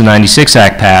 years since the 96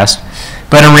 Act passed,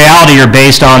 but in reality are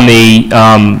based on the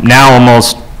now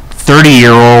almost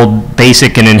 30-year-old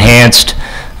basic and enhanced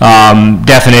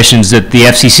definitions that the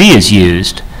FCC has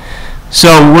used.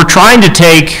 So we're trying to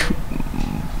take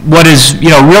what is,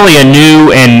 really a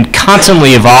new and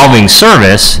constantly evolving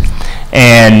service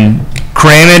and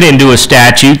cram it into a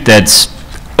statute that's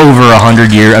over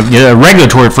 100 years, a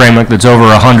regulatory framework that's over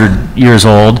 100 years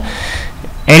old,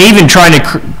 and even trying to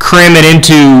cram it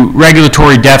into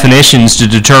regulatory definitions to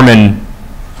determine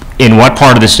in what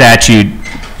part of the statute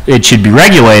it should be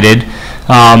regulated,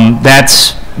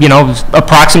 that's,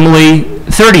 approximately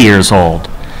 30 years old.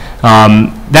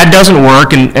 That doesn't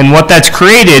work, and what that's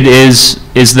created is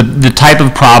the type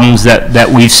of problems that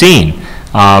we've seen.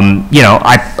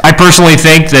 I personally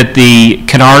think that the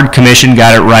Kennard Commission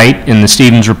got it right in the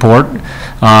Stevens report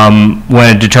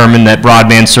when it determined that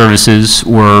broadband services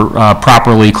were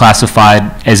properly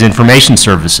classified as information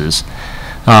services.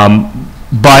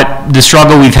 But the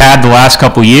struggle we've had the last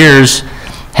couple years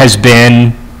has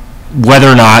been whether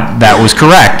or not that was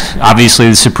correct. Obviously,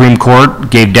 the Supreme Court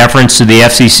gave deference to the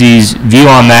FCC's view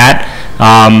on that,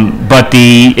 but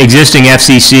the existing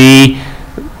FCC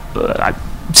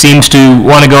seems to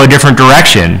want to go a different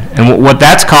direction. And what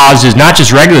that's caused is not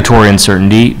just regulatory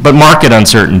uncertainty, but market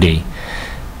uncertainty.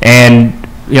 And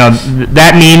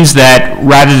that means that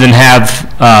rather than have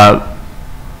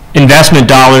investment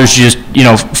dollars just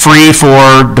free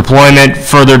for deployment,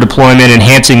 further deployment,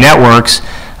 enhancing networks,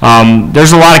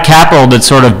 there's a lot of capital that's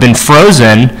sort of been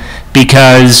frozen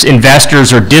because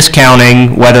investors are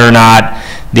discounting whether or not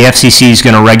the FCC is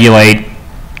going to regulate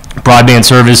broadband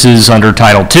services under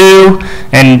Title II,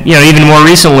 and even more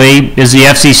recently, is the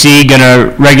FCC going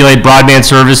to regulate broadband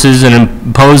services and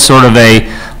impose sort of a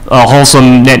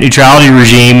wholesome net neutrality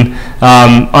regime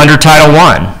under Title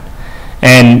I?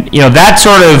 And that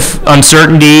sort of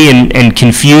uncertainty and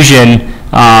confusion,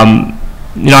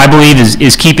 I believe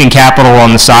is keeping capital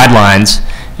on the sidelines,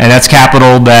 and that's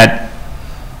capital that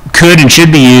could and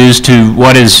should be used to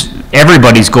what is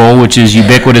everybody's goal, which is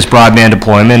ubiquitous broadband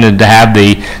deployment and to have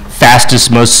the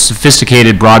fastest, most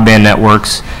sophisticated broadband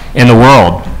networks in the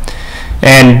world.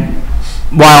 And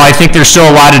while I think there's still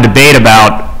a lot of debate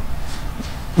about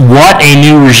what a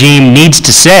new regime needs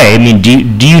to say, I mean,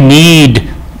 do you need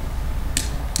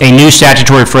a new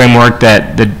statutory framework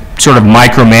that sort of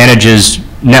micromanages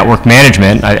network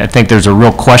management? I think there's a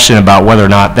real question about whether or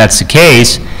not that's the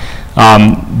case.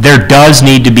 There does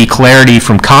need to be clarity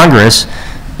from Congress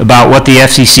about what the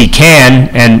FCC can,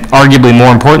 and arguably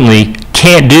more importantly,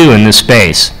 can't do in this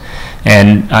space.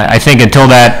 And I think until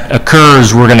that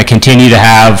occurs, we're going to continue to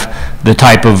have the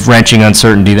type of wrenching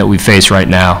uncertainty that we face right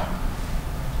now.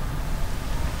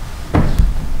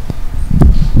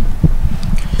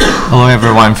 Hello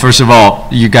everyone. First of all,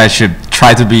 you guys should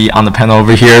try to be on the panel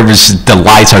over here because the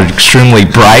lights are extremely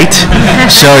bright.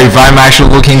 So if I'm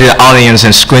actually looking to the audience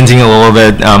and squinting a little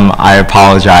bit, I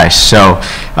apologize. So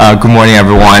good morning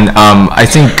everyone. I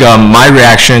think my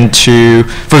reaction to,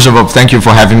 first of all, thank you for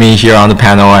having me here on the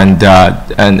panel,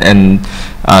 and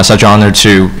such honor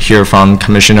to hear from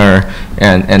Commissioner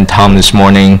and Tom this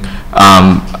morning.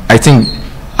 I think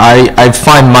I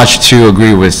find much to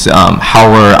agree with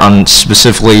Howard on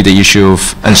specifically the issue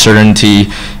of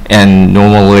uncertainty, and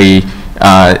normally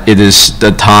it is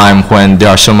the time when there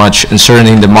are so much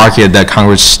uncertainty in the market that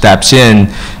Congress steps in,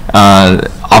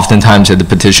 oftentimes at the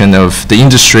petition of the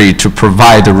industry, to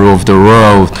provide the rule of the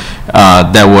road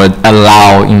that would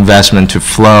allow investment to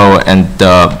flow and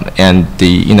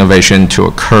the innovation to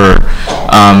occur.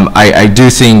 I do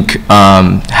think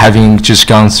having just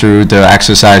gone through the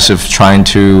exercise of trying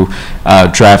to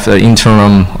draft the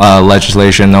interim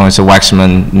legislation known as the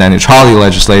Waltzman net neutrality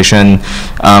legislation,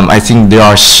 I think there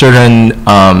are certain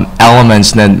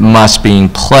elements that must be in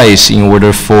place in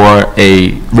order for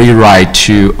a rewrite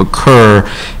to occur,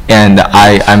 and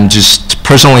I'm just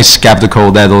personally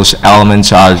skeptical that those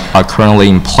elements are currently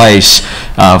in place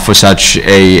for such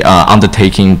a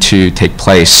undertaking to take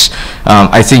place.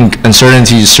 I think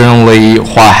uncertainty is certainly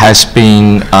what has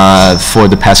been for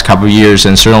the past couple of years,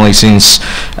 and certainly since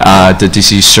the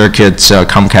DC Circuit's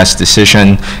Comcast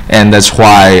decision, and that's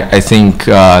why I think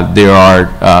there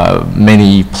are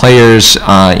many players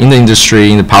in the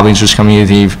industry, in the public interest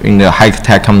community, in the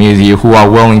high-tech community, who are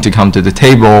willing to come to the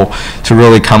table to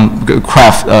really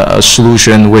craft a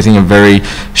solution within a very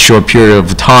short period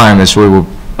of time as we were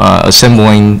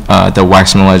assembling the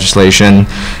Waltzman legislation,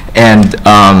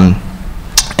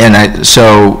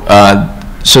 so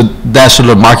that sort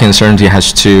of market uncertainty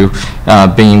has to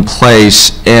be in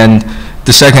place. And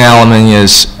the second element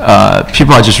is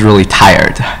people are just really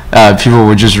tired. people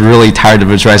were just really tired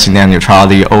of addressing net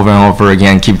neutrality over and over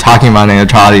again, keep talking about net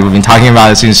neutrality. We've been talking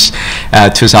about it since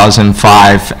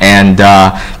 2005, and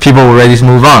people were ready to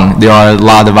move on. There are a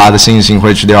lot of other things in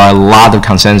which there are a lot of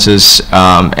consensus,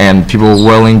 and people were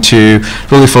willing to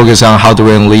really focus on how do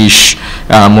we unleash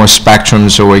more spectrum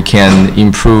so we can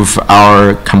improve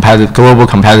our global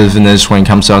competitiveness when it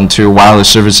comes down to wireless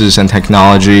services and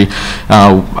technology.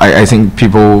 I think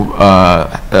people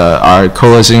are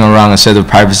coalescing around a set of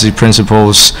privacy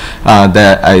principles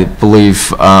that I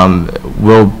believe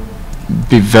will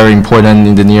be very important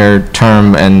in the near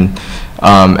term,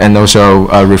 and also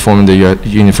reforming the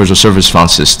Universal Service Fund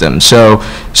system. So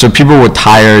people were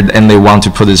tired and they want to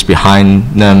put this behind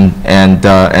them, and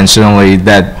certainly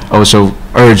that also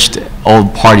urged all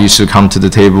parties to come to the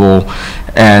table.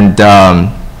 And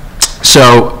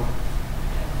so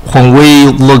when we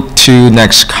look to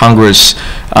next Congress,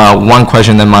 one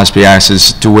question that must be asked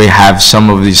is, do we have some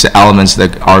of these elements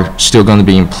that are still going to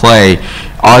be in play?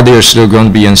 Are there still going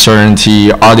to be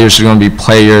uncertainty? Are there still going to be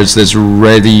players that's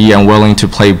ready and willing to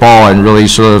play ball and really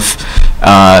sort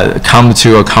of come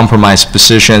to a compromise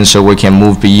position so we can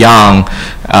move beyond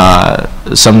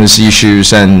some of these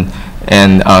issues and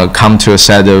come to a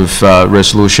set of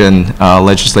resolution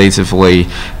legislatively?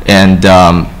 And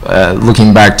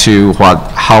looking back to what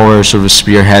Howard sort of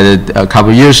spearheaded a couple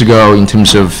of years ago in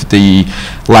terms of the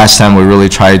last time we really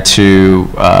tried to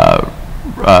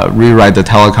rewrite the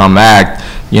Telecomm Act,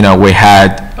 we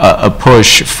had a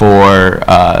push for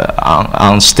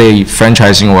on state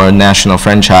franchising or a national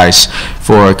franchise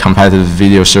for competitive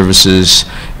video services.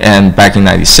 And back in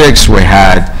 '96, we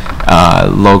had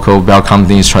local bell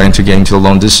companies trying to get into the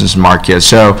long distance market.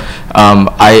 So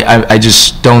I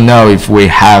just don't know if we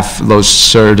have those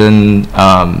certain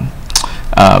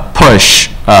push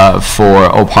for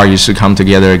all parties to come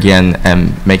together again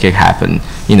and make it happen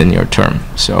in the near term.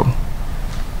 So.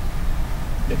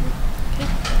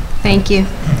 Thank you.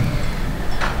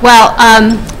 Well,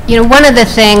 one of the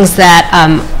things that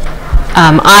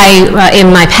I,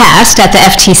 in my past at the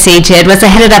FTC did was I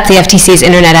headed up the FTC's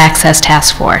Internet Access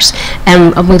Task Force.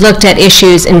 And we looked at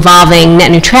issues involving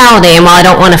net neutrality. And while I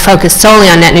don't want to focus solely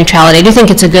on net neutrality, I do think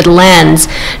it's a good lens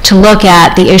to look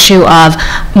at the issue of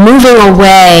moving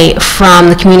away from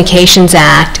the Communications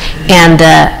Act and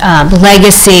the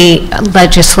legacy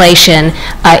legislation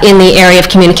in the area of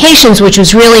communications, which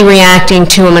was really reacting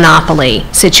to a monopoly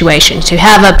situation. To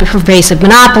have a pervasive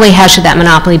monopoly, how should that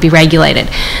monopoly be regulated?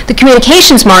 The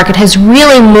communications market has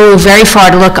really moved very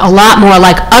far to look a lot more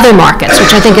like other markets,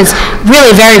 which I think is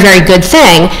really a very, very good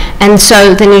thing. And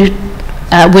so then you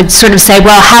would sort of say,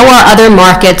 well, how are other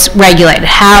markets regulated?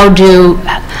 How do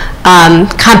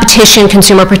competition,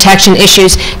 consumer protection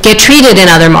issues get treated in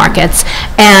other markets?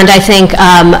 And I think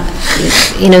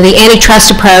the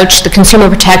antitrust approach, the consumer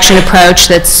protection approach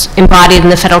that's embodied in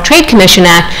the Federal Trade Commission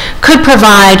Act could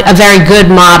provide a very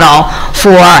good model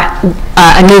for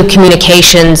a new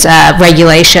communications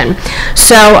regulation.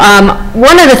 So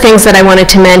one of the things that I wanted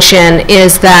to mention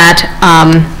is that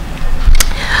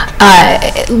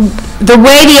the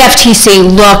way the FTC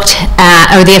looked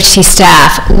at, or the FTC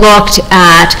staff looked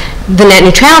at the net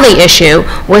neutrality issue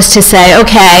was to say,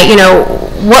 okay,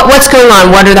 what's going on?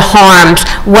 What are the harms?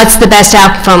 What's the best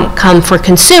outcome for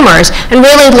consumers? And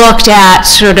really looked at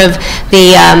sort of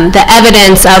the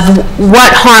evidence of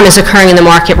what harm is occurring in the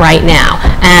market right now,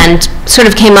 and sort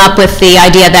of came up with the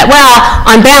idea that, well,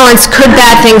 on balance, could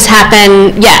bad things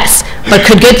happen? Yes. But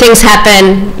could good things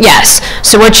happen? Yes.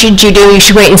 So what should you do? You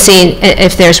should wait and see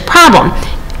if there's a problem.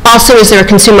 Also, is there a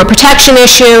consumer protection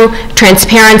issue,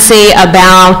 transparency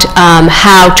about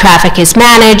how traffic is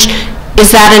managed?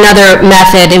 Is that another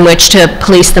method in which to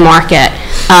police the market?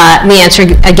 The answer,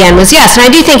 again, was yes. And I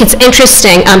do think it's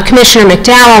interesting. Commissioner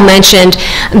McDowell mentioned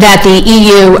that the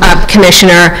EU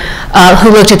commissioner who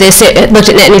looked at this,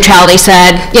 looked at net neutrality,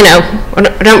 said,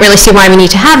 I don't really see why we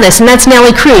need to have this. And that's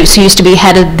Nellie Cruz, who used to be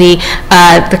head of the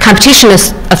competition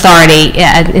authority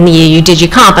in the EU, DG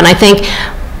Comp. And I think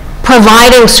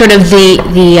providing sort of the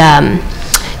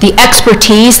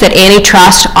expertise that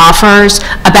antitrust offers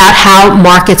about how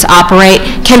markets operate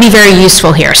can be very useful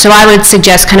here. So I would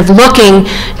suggest kind of looking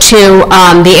to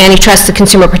the antitrust, the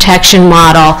consumer protection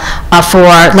model for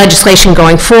legislation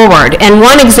going forward. And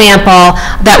one example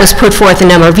that was put forth a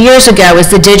number of years ago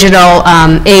is the Digital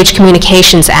Age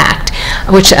Communications Act,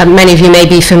 which many of you may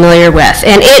be familiar with.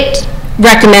 And it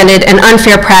recommended an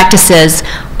unfair practices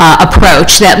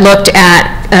approach that looked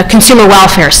at consumer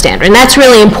welfare standard. And that's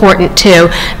really important too.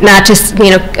 Not just,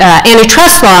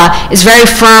 antitrust law is very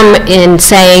firm in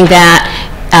saying that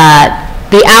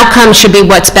the outcome should be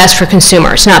what's best for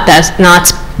consumers, not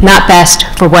not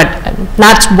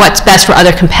what's best for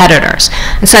other competitors.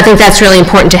 And so I think that's really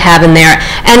important to have in there.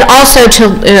 And also to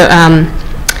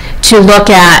look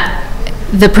at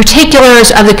the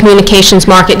particulars of the communications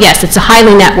market. Yes, it's a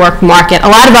highly networked market. A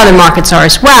lot of other markets are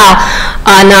as well.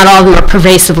 Not all of them are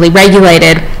pervasively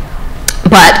regulated.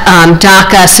 But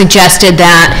DACA suggested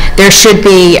that there should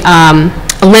be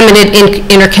limited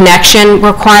interconnection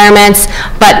requirements,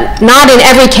 but not in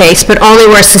every case, but only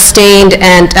where sustained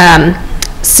and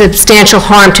substantial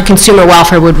harm to consumer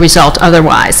welfare would result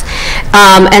otherwise.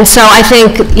 And so I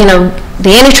think,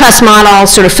 the antitrust model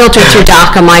sort of filtered through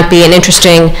DACA might be an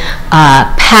interesting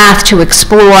path to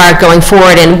explore going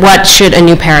forward, and what should a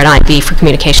new paradigm be for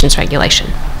communications regulation.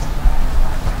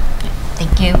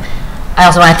 Thank you. I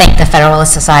also want to thank the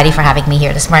Federalist Society for having me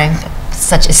here this morning.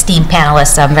 Such esteemed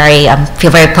panelists. I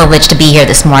feel very privileged to be here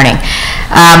this morning.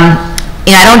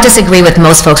 I don't disagree with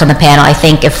most folks on the panel. I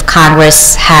think if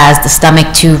Congress has the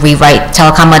stomach to rewrite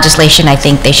telecom legislation, I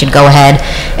think they should go ahead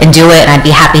and do it, and I'd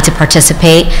be happy to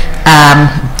participate.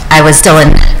 I was still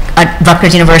in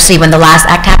Rutgers University when the last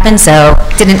act happened, so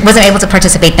wasn't able to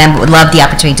participate then, but would love the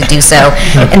opportunity to do so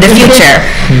in the future.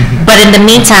 But in the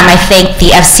meantime, I think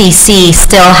the FCC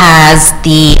still has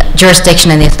the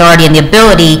jurisdiction and the authority and the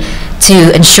ability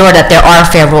to ensure that there are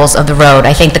fair rules of the road.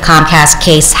 I think the Comcast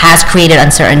case has created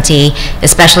uncertainty,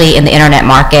 especially in the internet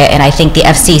market, and I think the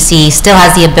FCC still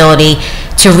has the ability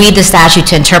to read the statute,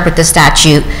 to interpret the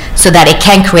statute, so that it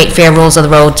can create fair rules of the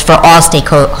road for all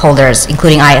stakeholders,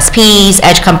 including ISPs,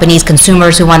 edge companies,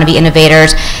 consumers who want to be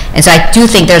innovators. And so I do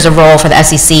think there's a role for the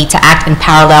FCC to act in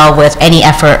parallel with any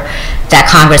effort that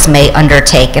Congress may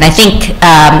undertake. And I think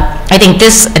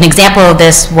an example of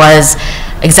this was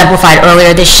exemplified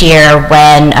earlier this year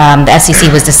when the FCC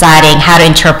was deciding how to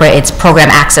interpret its program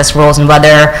access rules and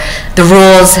whether the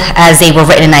rules as they were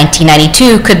written in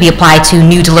 1992 could be applied to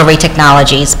new delivery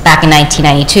technologies. Back in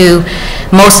 1992,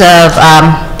 most of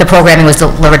the programming was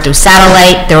delivered through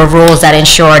satellite. There were rules that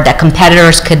ensured that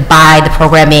competitors could buy the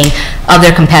programming of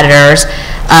their competitors.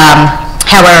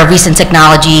 However, recent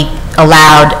technology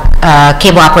allowed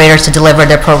cable operators to deliver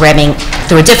their programming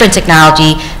through a different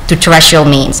technology, through terrestrial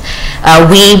means.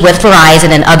 We, with Verizon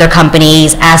and other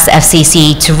companies, asked the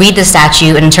FCC to read the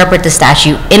statute and interpret the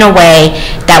statute in a way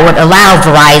that would allow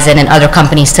Verizon and other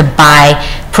companies to buy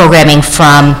programming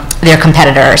from their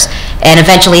competitors. And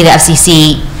eventually the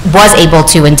FCC was able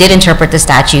to and did interpret the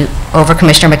statute over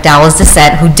Commissioner McDowell's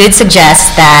dissent, who did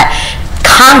suggest that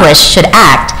Congress should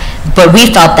act, but we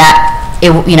felt that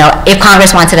if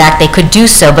Congress wanted to act, they could do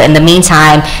so, but in the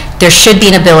meantime, there should be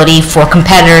an ability for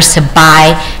competitors to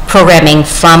buy programming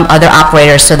from other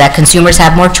operators so that consumers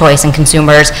have more choice and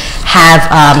consumers have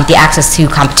the access to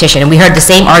competition. And we heard the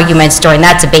same arguments during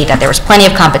that debate, that there was plenty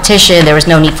of competition, there was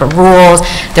no need for rules,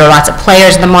 there were lots of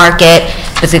players in the market,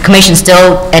 but the Commission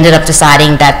still ended up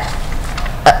deciding that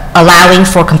allowing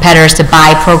for competitors to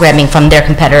buy programming from their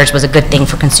competitors was a good thing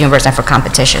for consumers and for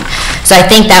competition. So I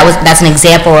think that's an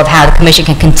example of how the Commission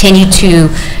can continue to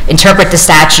interpret the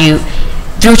statute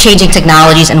through changing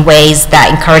technologies in ways that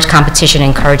encourage competition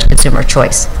and encourage consumer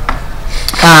choice.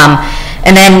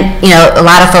 And then, a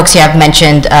lot of folks here have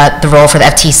mentioned the role for the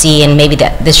FTC, and maybe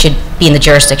that this should be in the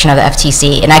jurisdiction of the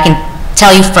FTC. And I can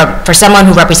tell you, for someone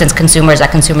who represents consumers at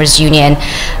Consumers Union,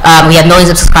 we have millions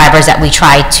of subscribers that we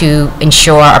try to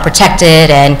ensure are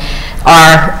protected and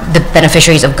are the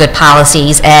beneficiaries of good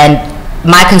policies. And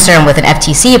my concern with an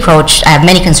FTC approach, I have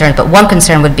many concerns, but one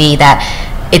concern would be that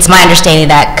it's my understanding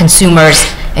that consumers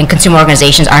and consumer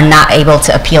organizations are not able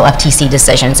to appeal FTC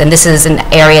decisions. And this is an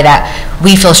area that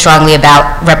we feel strongly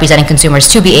about, representing consumers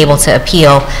to be able to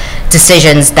appeal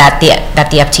decisions that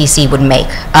the FTC would make.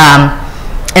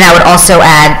 And I would also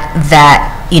add that,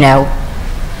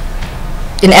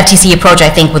 an FTC approach, I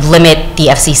think, would limit the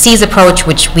FCC's approach,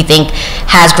 which we think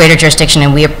has greater jurisdiction,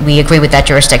 and we agree with that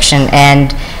jurisdiction.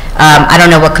 And I don't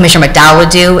know what Commissioner McDowell would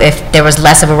do if there was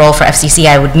less of a role for FCC.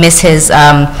 I would miss his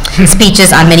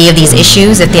speeches on many of these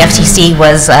issues if the FCC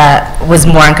was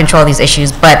more in control of these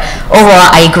issues. But overall,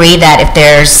 I agree that if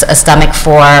there's a stomach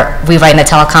for rewriting the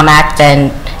Telecom Act,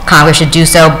 then Congress should do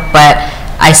so. But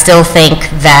I still think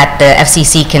that the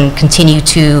FCC can continue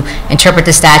to interpret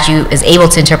the statute, is able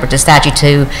to interpret the statute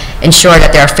to ensure that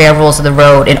there are fair rules of the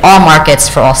road in all markets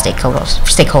for all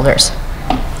stakeholders.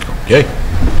 Okay.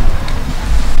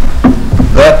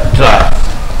 That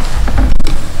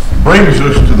brings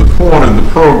us to the point in the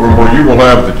program where you will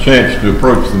have the chance to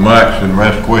approach the mics and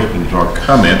ask questions or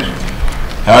comments.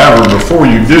 However, before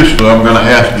you do so, I'm going to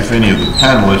ask if any of the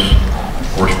panelists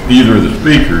or either of the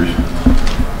speakers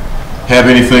have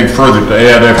anything further to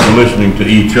add after listening to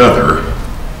each other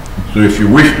So if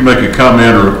you wish to make a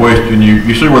comment or a question,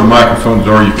 you see where the microphones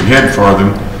are, you can head for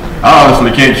them. I honestly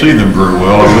can't see them very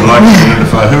well. I would like to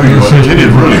identify who you are. It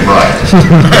is really bright.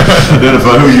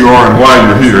 Identify who you are and why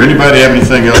you're here. Anybody have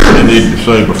anything else they need to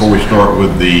say before we start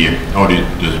with the audience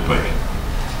participation?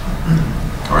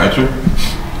 All right, sir.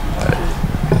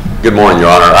 Good morning,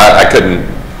 Your Honor. I couldn't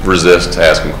resist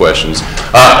asking questions.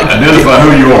 Identify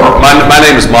who you are. My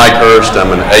name is Mike Hurst.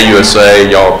 I'm an AUSA.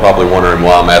 Y'all are probably wondering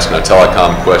why I'm asking a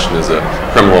telecom question as a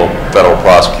criminal federal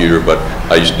prosecutor, but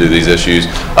I used to do these issues.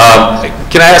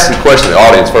 Can I ask the question to the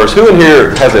audience first? Who in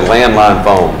here has a landline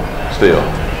phone still?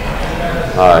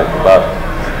 All right, about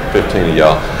 15 of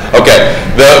y'all. Okay,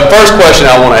 the first question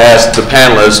I want to ask the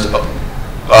panelists,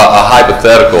 a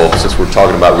hypothetical, since we're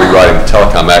talking about rewriting the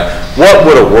Telecomm Act. What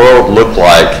would a world look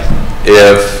like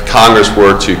if Congress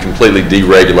were to completely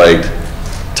deregulate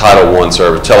Title I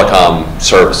telecom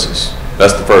services?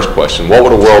 That's the first question. What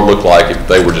would a world look like if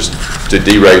they were just to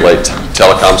deregulate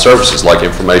telecom services like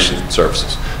information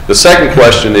services? The second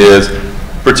question is,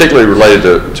 particularly related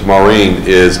to Maureeen,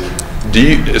 is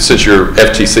since your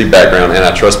FTC background,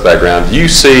 antitrust background, do you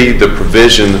see the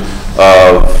provision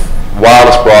of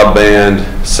wireless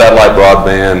broadband, satellite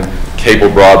broadband, cable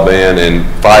broadband, and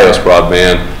Fios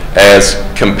broadband as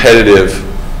competitive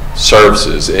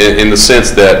services in the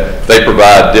sense that they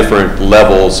provide different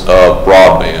levels of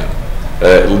broadband,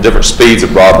 different speeds of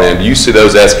broadband? Do you see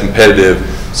those as competitive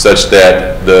such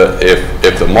that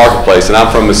if the marketplace, and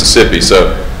I'm from Mississippi,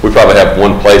 so we probably have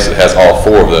one place that has all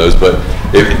four of those, but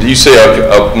do you see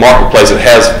a marketplace that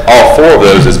has all four of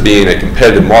those as being a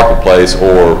competitive marketplace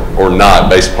or not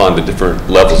based upon the different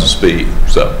levels of speed?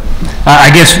 So, I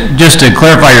guess just to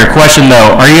clarify your question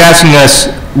though, are you asking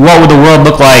us what would the world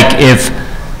look like if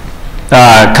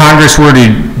Congress were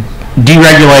to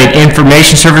deregulate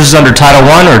information services under Title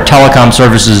I or telecom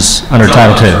services under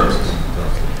Title II?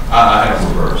 I have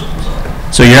reversed.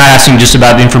 So you're not asking just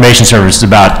about the information services,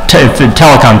 about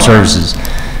telecom services?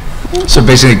 So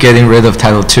basically getting rid of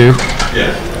Title II?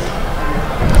 Yes.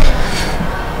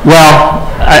 Well,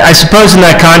 I suppose in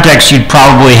that context you'd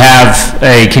probably have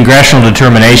a congressional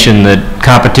determination that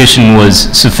competition was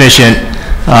sufficient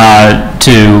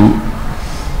to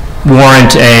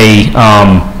warrant a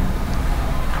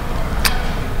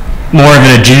more of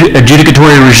an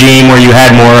adjudicatory regime where you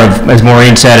had more of, as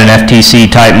Maureeen said, an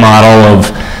FTC type model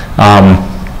of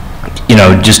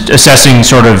just assessing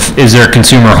sort of is there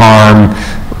consumer harm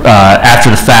after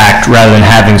the fact rather than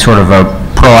having sort of a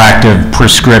proactive,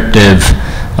 prescriptive,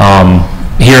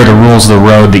 here are the rules of the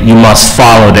road that you must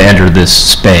follow to enter this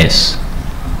space.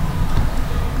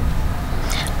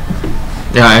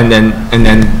 Yeah, and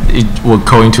then it will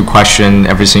go into question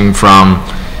everything from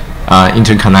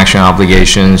interconnection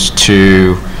obligations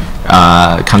to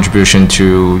contribution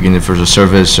to universal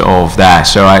service, all of that.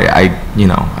 So I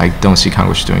don't see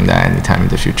Congress doing that anytime in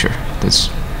the future.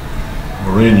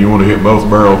 Maureeen, you want to hit both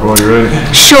barrels while you're ready?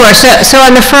 Sure. So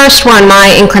on the first one,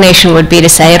 my inclination would be to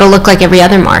say it'll look like every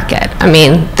other market. I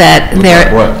mean, that there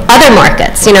are other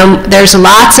markets. There's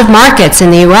lots of markets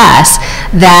in the U.S.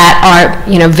 that are,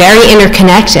 very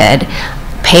interconnected.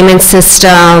 Payment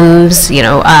systems,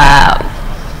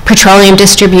 petroleum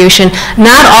distribution.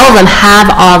 Not all of them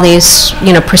have all these,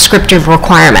 prescriptive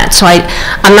requirements. So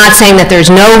I'm not saying that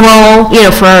there's no role,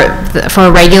 for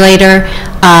a regulator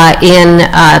in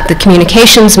the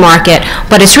communications market,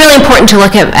 but it's really important to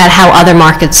look at how other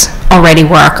markets already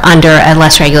work under a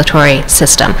less regulatory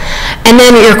system. And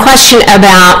then your question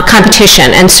about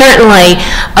competition, and certainly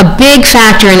a big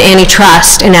factor in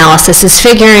antitrust analysis is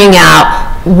figuring out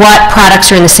what products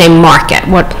are in the same market.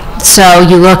 So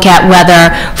you look at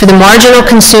whether, for the marginal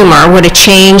consumer, would a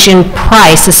change in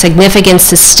price, a significant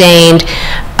sustained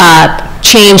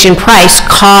change in price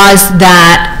cause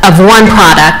that of one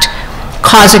product,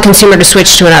 cause a consumer to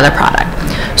switch to another product.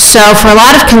 So for a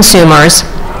lot of consumers,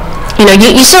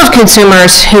 you still have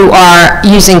consumers who are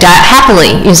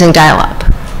happily using dial-up,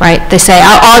 right? They say,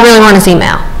 all I really want is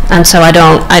email. And so I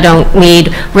don't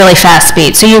need really fast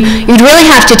speed. So you'd really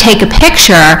have to take a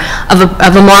picture of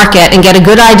a market and get a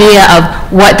good idea of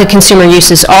what the consumer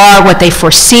uses are, what they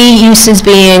foresee uses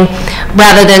being,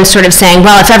 rather than sort of saying,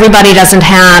 well, if everybody doesn't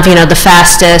have, the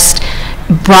fastest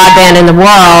broadband in the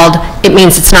world, it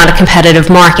means it's not a competitive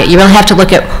market. You really have to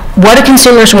look at what do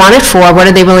consumers want it for, what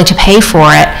are they willing to pay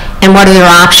for it, and what are their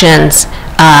options,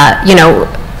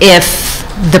 if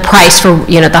the price for,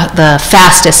 the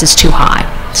fastest is too high.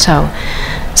 So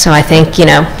I think, you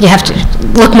have to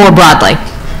look more broadly.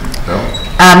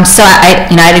 So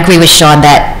I'd agree with Shawn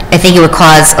that I think it would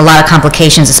cause a lot of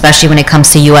complications, especially when it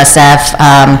comes to USF,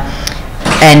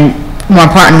 and more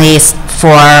importantly,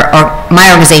 for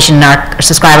my organization and our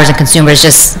subscribers and consumers,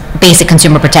 just basic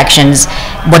consumer protections.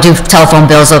 What do telephone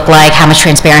bills look like? How much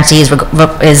transparency is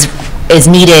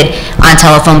needed on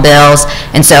telephone bills?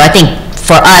 And so I think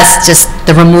for us, just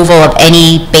the removal of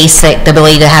the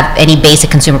ability to have any basic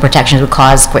consumer protections would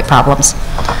cause great problems.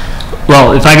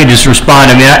 Well, if I could just respond,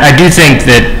 I mean, I do think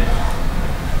that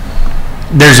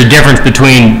there's a difference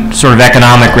between sort of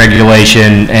economic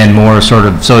regulation and more sort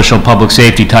of social public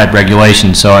safety type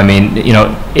regulation. So, I mean, you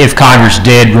know, if Congress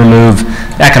did remove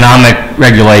economic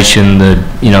regulation, the,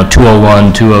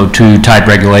 201, 202 type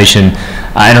regulation,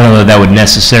 I don't know that that would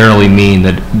necessarily mean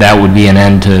that that would be an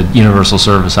end to universal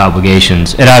service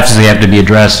obligations. It obviously have to be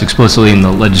addressed explicitly in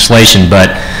the legislation,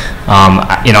 but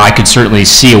I could certainly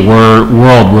see a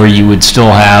world where you would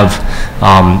still have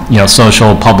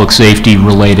social public safety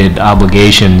related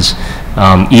obligations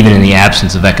even in the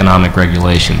absence of economic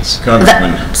regulations.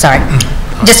 Sorry.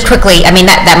 Just quickly, I mean,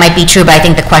 that might be true, but I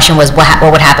think the question was what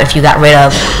would happen if you got rid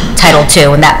of Title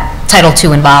II, and that Title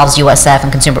II involves USF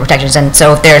and consumer protections, and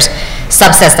so if there's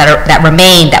subsets that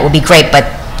remain, that would be great, but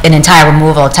an entire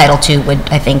removal of Title II would,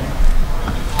 I think,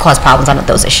 cause problems on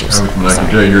those issues. I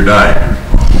can tell you're dying.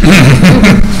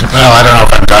 Well, I don't know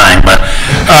if I'm dying, but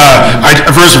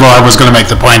first of all, I was going to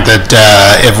make the point that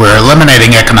if we're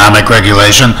eliminating economic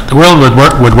regulation, the world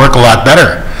would work a lot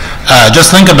better.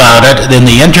 Just think about it. In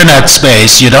the internet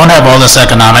space, you don't have all this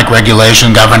economic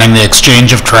regulation governing the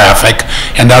exchange of traffic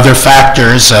and other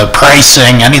factors,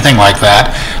 pricing, anything like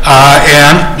that.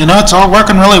 And, it's all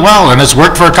working really well, and it's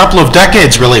worked for a couple of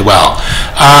decades really well.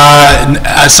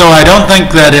 So I don't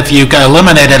think that if you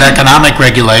eliminated economic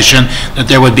regulation that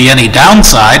there would be any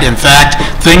downside. In fact,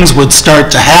 things would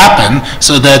start to happen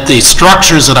so that the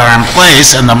structures that are in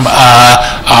place and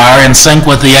are in sync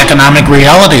with the economic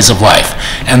realities of life.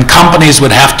 And companies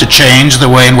would have to change the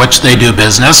way in which they do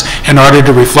business in order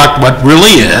to reflect what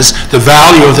really is the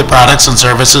value of the products and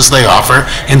services they offer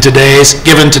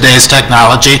given today's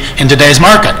technology in today's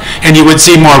market. And you would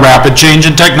see more rapid change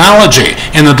in technology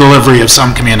in the delivery of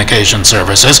some communication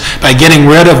services by getting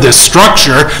rid of this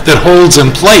structure that holds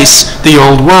in place the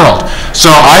old world.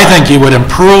 So I think you would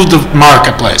improve the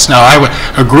marketplace. Now, I would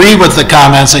agree with the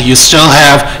comments that you still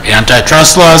have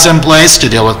antitrust laws in place to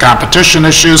deal with competition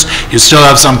issues. You still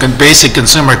have some basic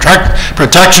consumer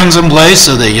protections in place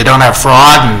so that you don't have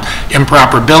fraud and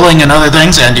improper billing and other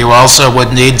things, and you also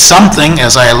would need something,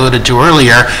 as I alluded to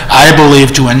earlier, I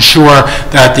believe, to ensure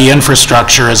that the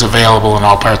infrastructure is available in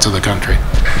all parts of the country.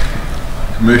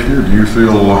 Commissioner, do you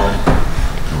feel,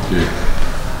 okay.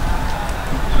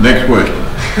 Next question.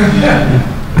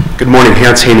 Good morning,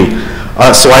 Hans Haney.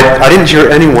 So I didn't hear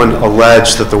anyone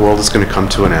allege that the world is going to come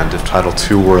to an end if Title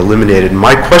II were eliminated.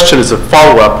 My question is a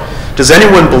follow-up. Does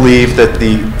anyone believe that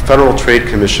the Federal Trade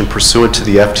Commission, pursuant to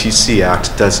the FTC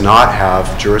Act, does not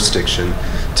have jurisdiction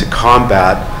to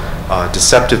combat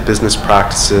deceptive business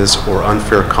practices or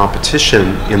unfair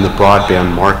competition in the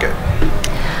broadband market?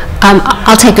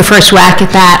 I'll take a first whack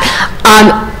at that.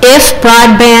 If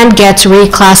broadband gets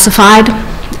reclassified,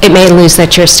 it may lose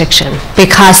that jurisdiction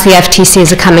because the FTC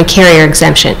is a common carrier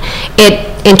exemption. It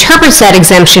interprets that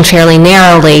exemption fairly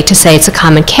narrowly to say it's a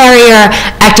common carrier,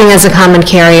 acting as a common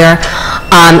carrier,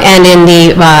 and in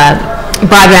the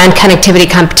broadband connectivity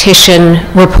competition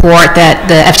report that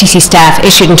the FTC staff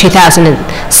issued in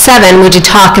 2007, we did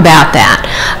talk about that,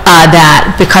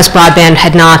 that because broadband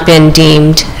had not been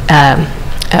deemed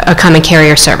a common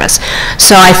carrier service.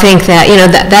 So I think that,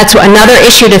 that's another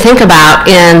issue to think about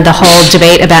in the whole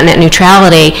debate about net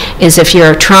neutrality, is if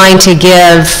you're trying to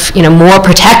give, more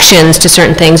protections to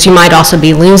certain things, you might also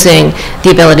be losing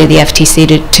the ability of the FTC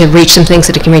to reach some things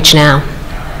that it can reach now.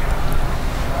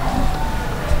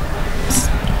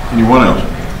 Anyone else?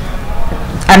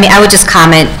 I mean, I would just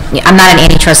comment, I'm not an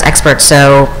antitrust expert,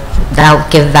 so I'll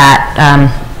give that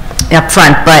up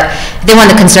front, but I think one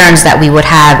of the concerns that we would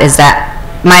have is that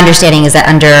my understanding is that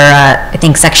under, I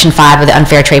think, Section 5 of the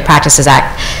Unfair Trade Practices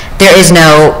Act, there is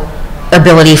no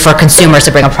ability for consumers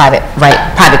to bring a private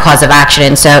cause of action.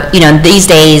 And so, these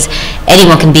days,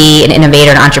 anyone can be an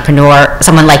innovator, an entrepreneur.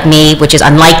 Someone like me, which is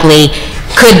unlikely,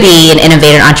 could be an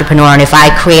innovator, an entrepreneur. And if I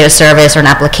create a service or an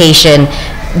application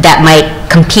that might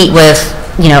compete with,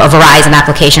 a Verizon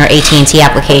application or AT&T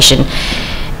application,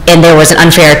 and there was an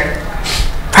unfair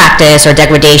practice or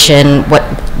degradation,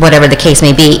 whatever the case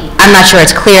may be, I'm not sure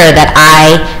it's clear that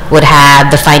I would have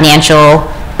the financial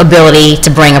ability to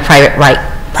bring a private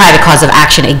cause of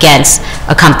action against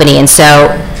a company. And so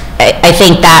I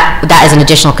think that is an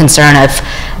additional concern of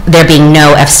there being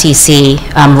no FCC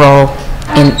role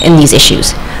in these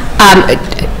issues.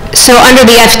 So under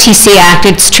the FTC Act,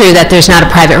 it's true that there's not a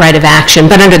private right of action,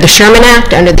 but under the Sherman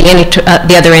Act, under the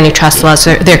other antitrust laws,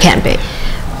 there can be.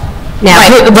 Now,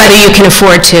 whether you can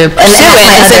afford to pursue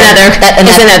it is another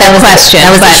question.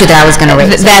 That was the issue that I was going to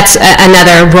raise. That's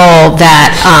another role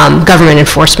that government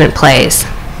enforcement plays.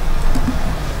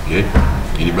 Okay.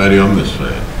 Anybody on this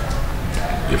side?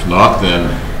 If not,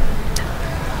 then...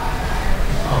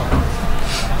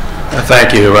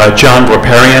 Thank you. John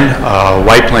Warparian,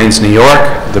 White Plains, New York,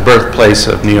 the birthplace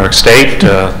of New York State.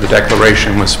 The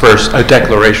declaration was first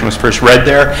read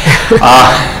there.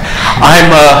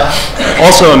 I'm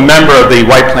also a member of the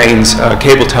White Plains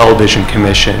Cable Television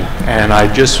Commission, and I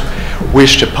just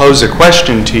wish to pose a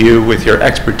question to you with your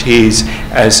expertise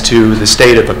as to the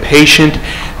state of a patient,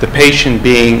 the patient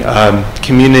being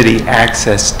community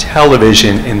access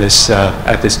television in this,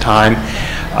 at this time.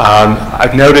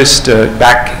 I've noticed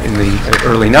back in the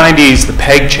early 90s, the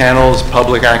PEG channels,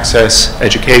 public access,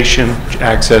 education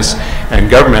access, and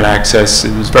government access,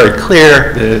 it was very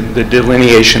clear, the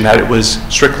delineation that it was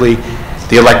strictly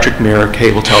the electric mirror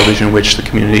cable television which the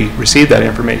community received that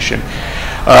information.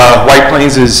 White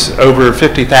Plains is over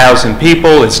 50,000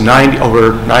 people. It's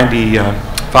over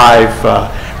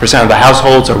 95% of the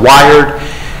households are wired,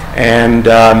 and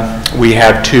we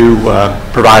have two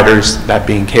providers, that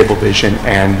being Cablevision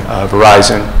and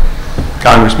Verizon.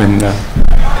 Congressman,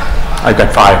 I've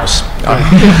got files.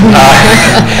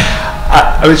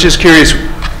 I was just curious,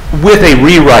 with a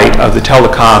rewrite of the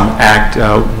Telecom Act,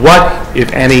 what,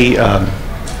 if any,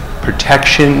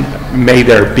 protection may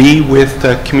there be with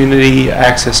community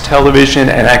access television?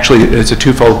 And actually, it's a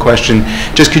twofold question.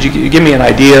 Just could you give me an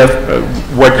idea of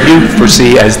what you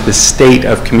foresee as the state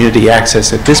of community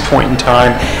access at this point in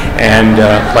time? And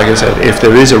like I said, if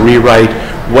there is a rewrite,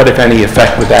 what, if any,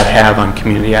 effect would that have on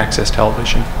community access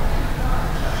television?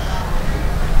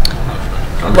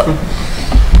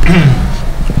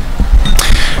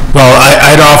 Well,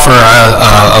 I'd offer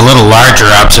a little larger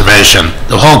observation.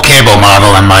 The whole cable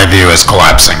model, in my view, is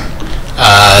collapsing.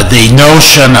 The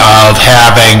notion of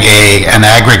having an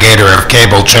aggregator of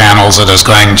cable channels that is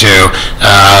going to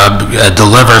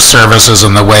deliver services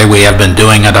in the way we have been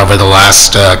doing it over the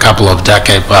last couple of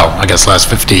decades, well, I guess last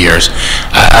 50 years,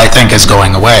 I think is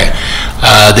going away.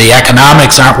 The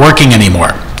economics aren't working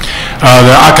anymore.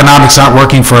 The economics aren't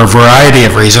working for a variety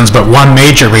of reasons, but one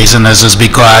major reason is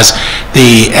because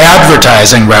the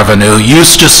advertising revenue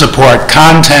used to support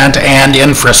content and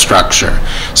infrastructure.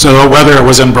 So whether it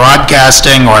was in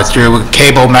broadcasting or through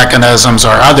cable mechanisms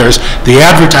or others, the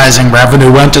advertising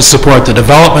revenue went to support the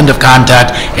development of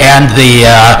content and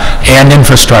and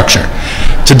infrastructure.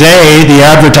 Today, the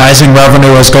advertising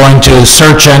revenue is going to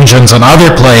search engines and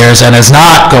other players and is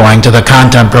not going to the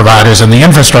content providers and the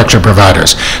infrastructure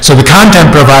providers. So the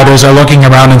content providers are looking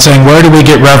around and saying, where do we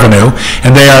get revenue?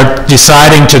 And they are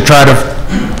deciding to try to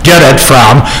get it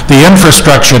from the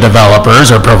infrastructure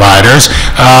developers or providers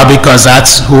because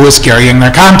that's who is carrying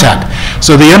their content.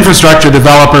 So the infrastructure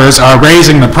developers are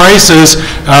raising the prices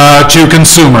to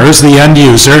consumers, the end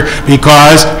user,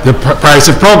 because the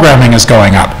price of programming is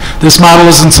going up. This model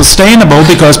isn't sustainable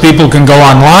because people can go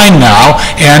online now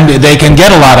and they can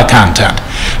get a lot of content.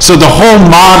 So the whole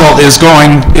model is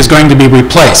going to be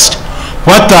replaced.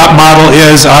 What that model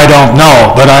is, I don't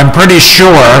know, but I'm pretty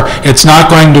sure it's not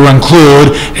going to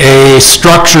include a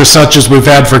structure such as we've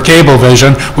had for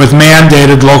Cablevision with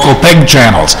mandated local PEG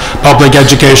channels, public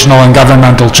educational and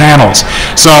governmental channels.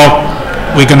 So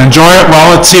we can enjoy it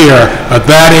while it's here, but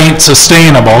that ain't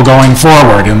sustainable going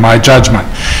forward, in my judgment.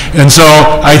 And so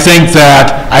I think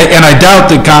that, I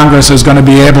doubt that Congress is going to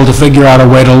be able to figure out a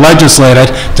way to legislate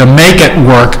it to make it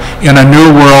work in a new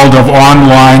world of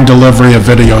online delivery of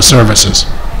video services.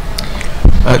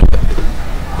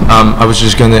 I was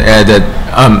just going to add that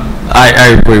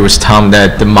I agree with Tom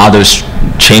that the model's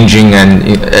changing and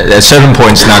at certain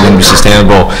point it's not going to be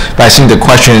sustainable. But I think the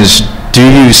question is, do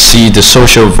you see the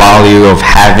social value of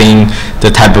having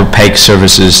the type of PEG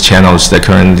services channels that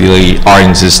currently are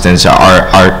in existence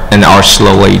are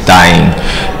slowly dying?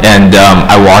 And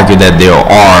I will argue that there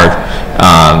are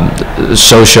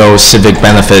social civic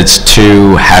benefits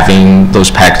to having those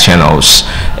PEG channels,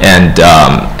 and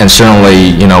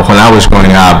certainly, you know, when I was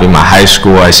growing up in my high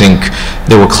school, I think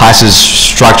there were classes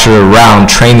structured around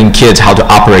training kids how to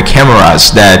operate cameras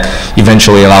that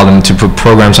eventually allowed them to put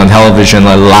programs on television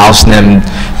that allows them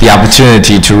the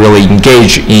opportunity to really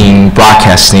engage in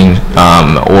broadcasting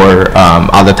or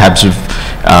other types of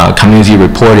community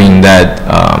reporting that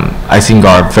I think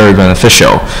are very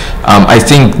beneficial. I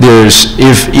think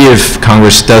if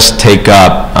Congress does take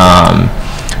up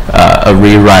a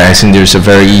rewrite, I think there's a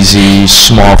very easy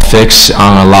small fix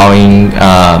on allowing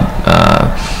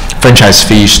franchise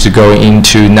fees to go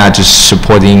into not just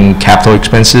supporting capital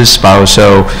expenses, but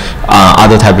also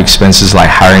other type of expenses like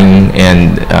hiring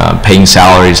and paying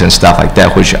salaries and stuff like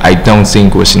that, which I don't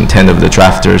think was intent of the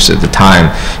drafters at the time.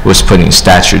 It was put in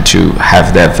statute to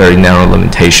have that very narrow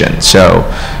limitation. So,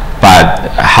 but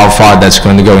how far that's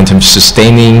going to go in terms of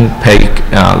sustaining pay,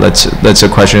 that's a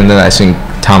question that I think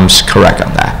Tom's correct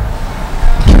on that.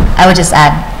 I would just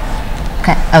add,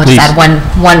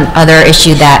 one other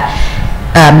issue that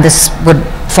this would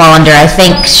fall under. I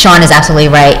think Shawn is absolutely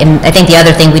right, and I think the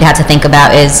other thing we'd have to think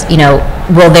about is,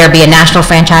 will there be a national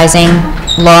franchising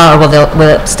law, or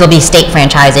will it still be state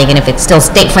franchising? And if it's still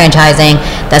state franchising,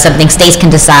 that's something states can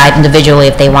decide individually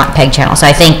if they want PEG channels. So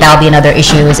I think that'll be another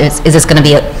issue. Is this going to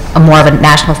be a more of a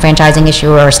national franchising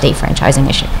issue or a state franchising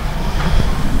issue?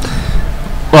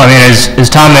 Well, I mean, as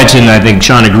Tom mentioned, I think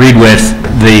Shawn agreed with,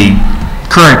 the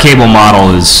current cable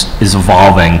model is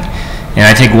evolving. And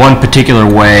I think one particular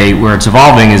way where it's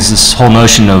evolving is this whole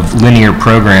notion of linear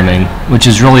programming, which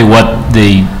is really what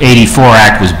the '84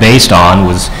 Act was based on.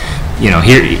 Was,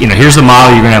 here's the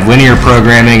model. You're going to have linear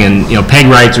programming, and PEG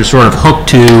rights are sort of hooked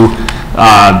to,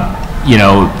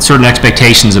 certain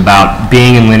expectations about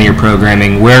being in linear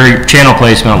programming, where channel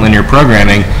placement on linear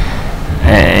programming.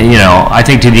 I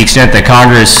think to the extent that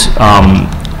Congress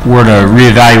were to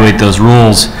reevaluate those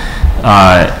rules,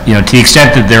 to the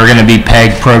extent that there are going to be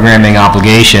PEG programming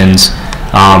obligations,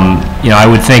 I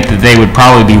would think that they would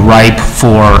probably be ripe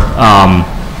for,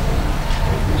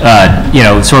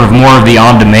 sort of more of the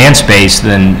on-demand space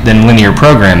than linear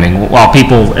programming. While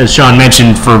people, as Shawn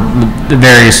mentioned, for the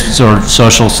various sort of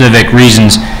social, civic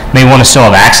reasons, may want to still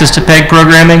have access to PEG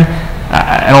programming,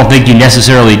 I don't think you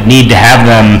necessarily need to have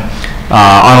them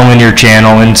on a linear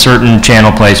channel in certain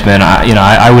channel placement.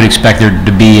 I would expect there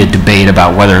to be a debate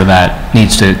about whether that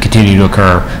needs to continue to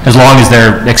occur, as long as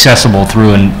they're accessible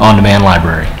through an on-demand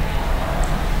library.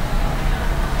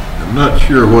 I'm not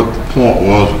sure what the point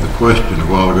was of the question a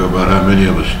while ago about how many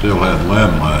of us still had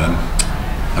landline.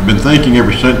 I've been thinking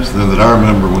ever since then that I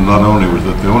remember when not only was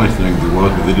that the only thing there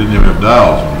was, but they didn't even have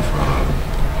dials on the front of it.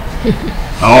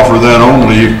 I offer that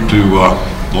only to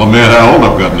lament how old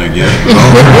I've gotten, I guess, but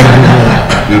also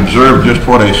to observe just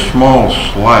what a small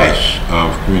slice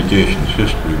of communications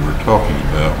history we're talking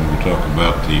about when we talk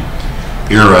about the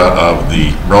era of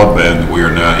the broadband that we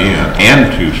are now in,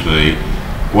 and to say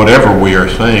whatever we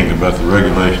are saying about the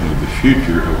regulation of the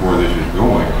future of where this is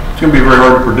going, it's going to be very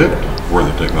hard to predict where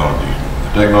the technology is going.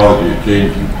 The technology is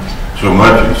changing so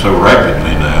much and so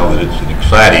rapidly now that it's an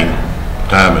exciting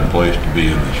time and place to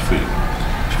be in this field.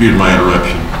 Excuse my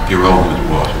interruption, irrelevant as it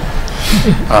was.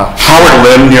 Howard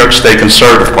Lim, New York State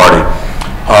Conservative Party.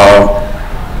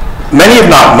 Many, if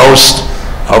not most,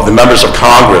 of the members of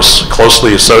Congress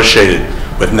closely associated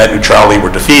with net neutrality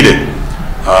were defeated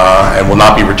and will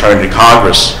not be returning to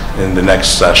Congress in the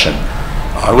next session.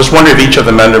 I was wondering if each of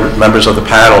the members of the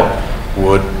panel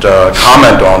would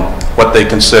comment on what they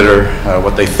consider,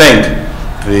 what they think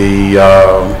the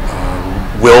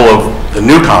will of the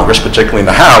new Congress, particularly in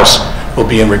the House, will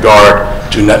be in regard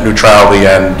to net neutrality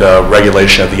and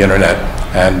regulation of the internet,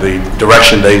 and the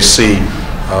direction they see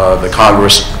the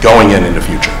Congress going in the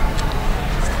future.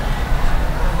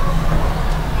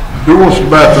 Who wants to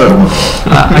bat that one?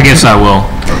 I guess I will.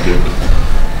 Okay.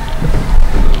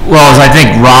 Well, as I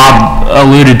think Rob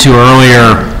alluded to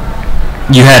earlier,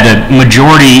 you had a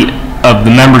majority of the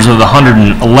members of the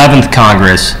 111th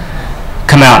Congress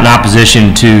come out in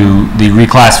opposition to the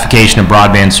reclassification of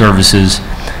broadband services.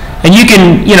 And you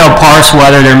can, parse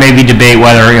whether there may be debate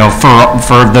whether,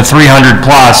 for the 300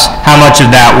 plus, how much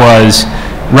of that was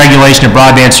regulation of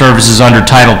broadband services under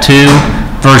Title II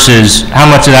versus how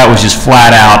much of that was just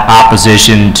flat out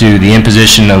opposition to the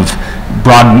imposition of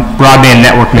broadband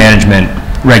network management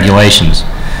regulations.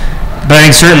 But I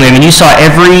think certainly, you saw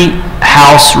every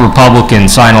House Republican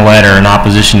sign a letter in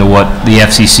opposition to what the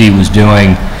FCC was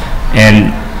doing.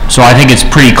 And so I think it's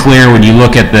pretty clear when you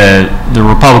look at the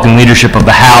Republican leadership of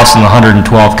the House and the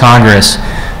 112th Congress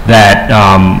that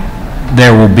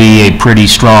there will be a pretty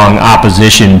strong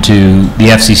opposition to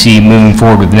the FCC moving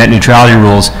forward with net neutrality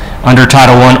rules under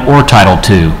Title I or Title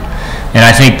II. And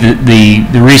I think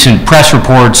the recent press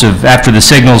reports of after the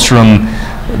signals from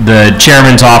the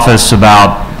chairman's office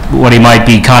about what he might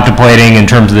be contemplating in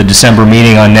terms of the December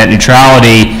meeting on net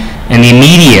neutrality and the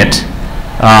immediate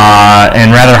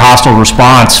and rather hostile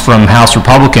response from House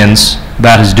Republicans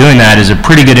about his doing that is a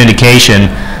pretty good indication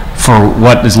for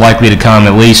what is likely to come,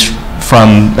 at least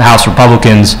from House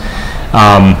Republicans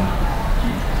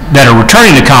that are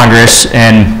returning to Congress.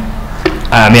 And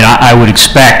I would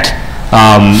expect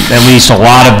at least a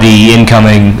lot of the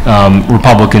incoming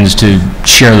Republicans to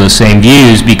share those same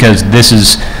views, because this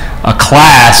is a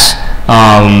class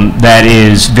that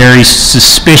is very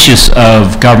suspicious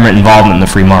of government involvement in the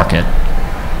free market.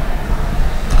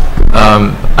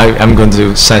 I'm going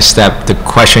to sidestep the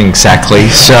question exactly.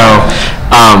 So,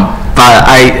 but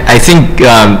I think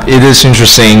it is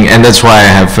interesting, and that's why I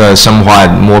have a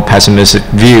somewhat more pessimistic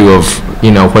view of,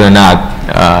 whether or not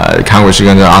Congress is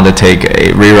going to undertake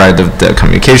a rewrite of the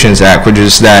Communications Act, which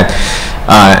is that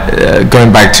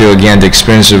going back to, again, the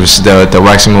experience of the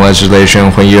Waxman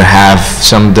legislation, when you have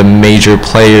some of the major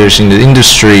players in the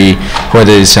industry,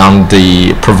 whether it's on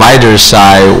the provider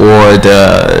side or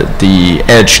the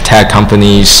edge tech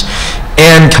companies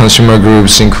and consumer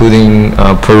groups, including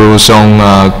Parul's own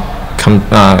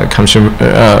Consumer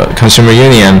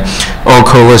Union, all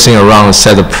coalescing around a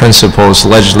set of principles,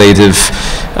 legislative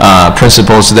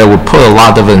principles that would put a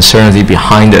lot of uncertainty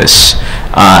behind us,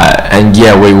 and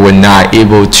yet we were not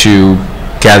able to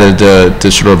gather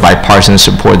the sort of bipartisan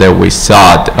support that we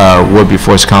thought would be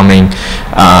forthcoming.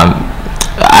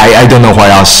 I don't know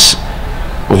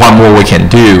what more we can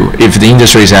do. If the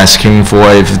industry is asking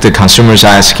for it, if the consumers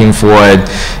are asking for it,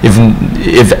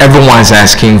 if everyone is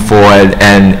asking for it,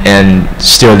 and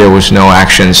still there was no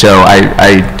action. So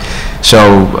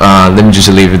let me just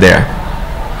leave it there.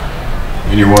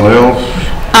 Anyone else?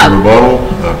 Rebuttal?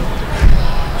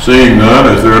 Seeing none,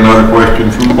 is there another question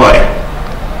from the mic?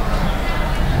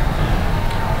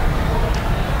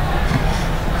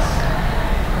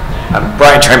 I'm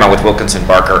Brian Tremont with Wilkinson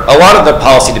Barker. A lot of the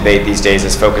policy debate these days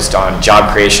is focused on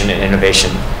job creation and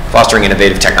innovation, fostering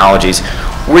innovative technologies.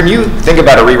 When you think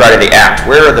about a rewrite of the Act,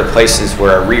 where are the places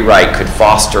where a rewrite could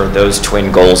foster those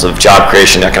twin goals of job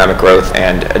creation, economic growth,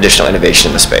 and additional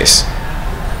innovation in the space?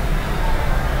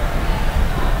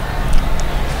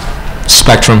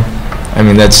 Spectrum. I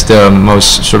mean, that's the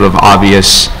most sort of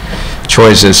obvious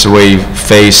choices. We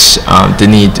face the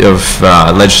need of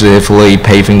legislatively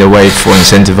paving the way for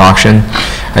incentive auction.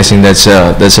 I think that's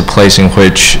a place in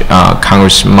which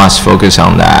Congress must focus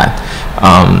on that.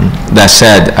 That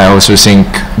said, I also think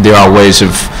there are ways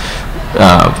of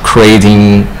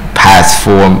creating paths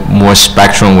for more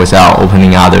spectrum without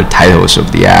opening other titles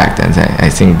of the Act, and I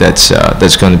think that's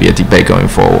going to be a debate going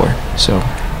forward. So,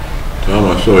 Tom,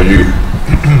 I saw you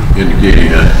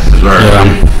indicating a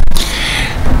desire.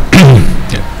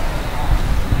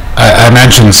 I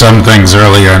mentioned some things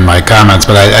earlier in my comments,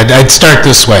 but I'd start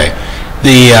this way.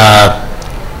 The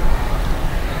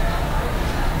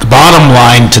bottom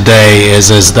line today is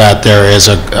that there is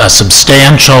a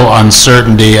substantial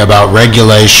uncertainty about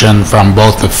regulation from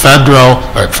both the federal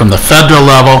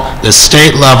level, the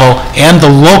state level, and the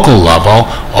local level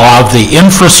of the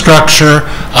infrastructure,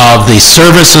 of the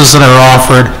services that are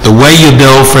offered, the way you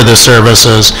bill for the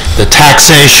services, the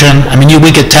taxation. I mean,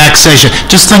 we get taxation.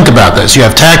 Just think about this. You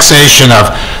have taxation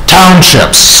of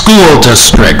townships, school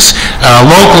districts,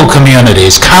 local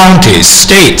communities, counties,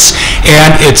 states,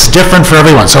 and it's different for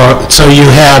everyone. So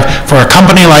you have, for a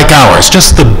company like ours,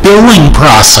 just the billing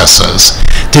processes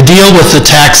to deal with the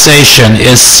taxation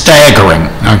is staggering,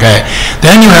 okay?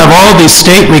 Then you have all these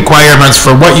state requirements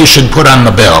for what you should put on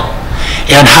the bill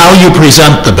and how you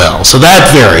present the bill. So that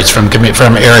varies from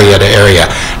area to area.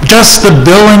 Just the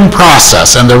billing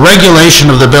process and the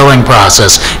regulation of the billing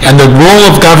process and the role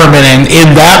of government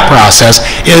in that process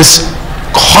is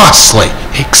costly,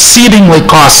 exceedingly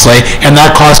costly, and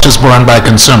that cost is borne by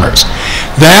consumers.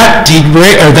 That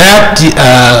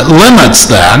limits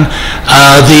then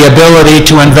the ability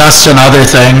to invest in other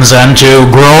things and to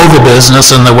grow the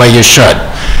business in the way you should.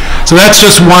 So that's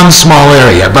just one small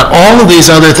area, but all of these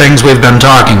other things we've been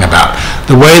talking about,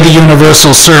 the way the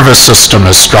universal service system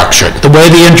is structured, the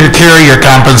way the intercarrier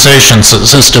compensation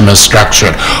system is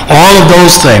structured, all of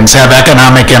those things have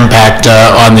economic impact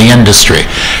on the industry.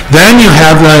 Then you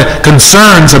have the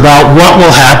concerns about what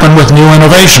will happen with new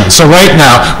innovations. So right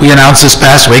now, we announced this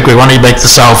past week, we want to make the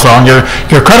cell phone your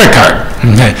credit card.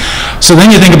 Okay. So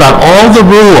then you think about all the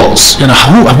rules.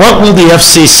 What will the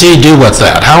FCC do with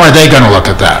that? How are they going to look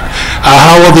at that?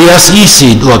 How will the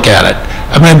SEC look at it?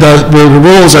 I mean, the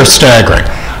rules are staggering.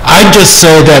 I'd just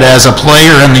say that as a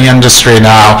player in the industry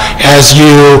now, as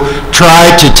you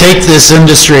try to take this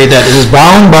industry that is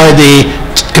bound by the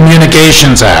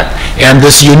Communications Act and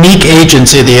this unique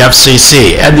agency, the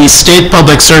FCC, and these state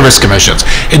public service commissions,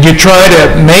 and you try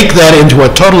to make that into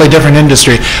a totally different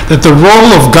industry, that the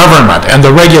role of government and the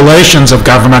regulations of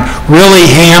government really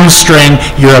hamstring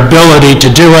your ability to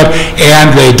do it,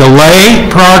 and they delay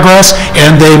progress,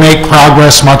 and they make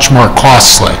progress much more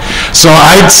costly. So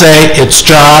I'd say it's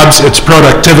jobs, it's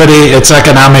productivity, it's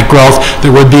economic growth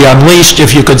that would be unleashed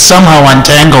if you could somehow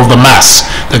untangle the mess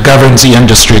that governs the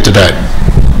industry today.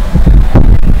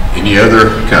 Any other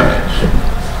comments?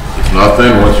 If not,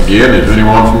 then, once again, is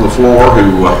anyone from the floor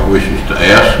who wishes to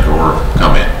ask or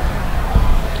comment?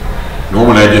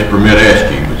 Normally, I just permit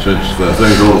asking, but since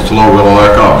things are a little slow, we'll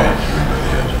allow comments.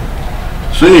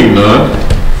 Seeing none,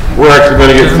 we're actually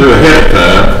going to get through ahead of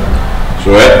time.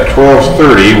 So at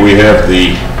 12:30, we have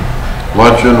the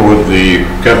luncheon with the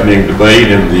accompanying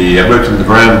debate in the, I looked in the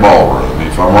grand ballroom.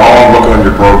 If I'm wrong, look on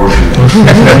your program.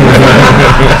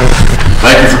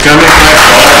 Thank you for coming.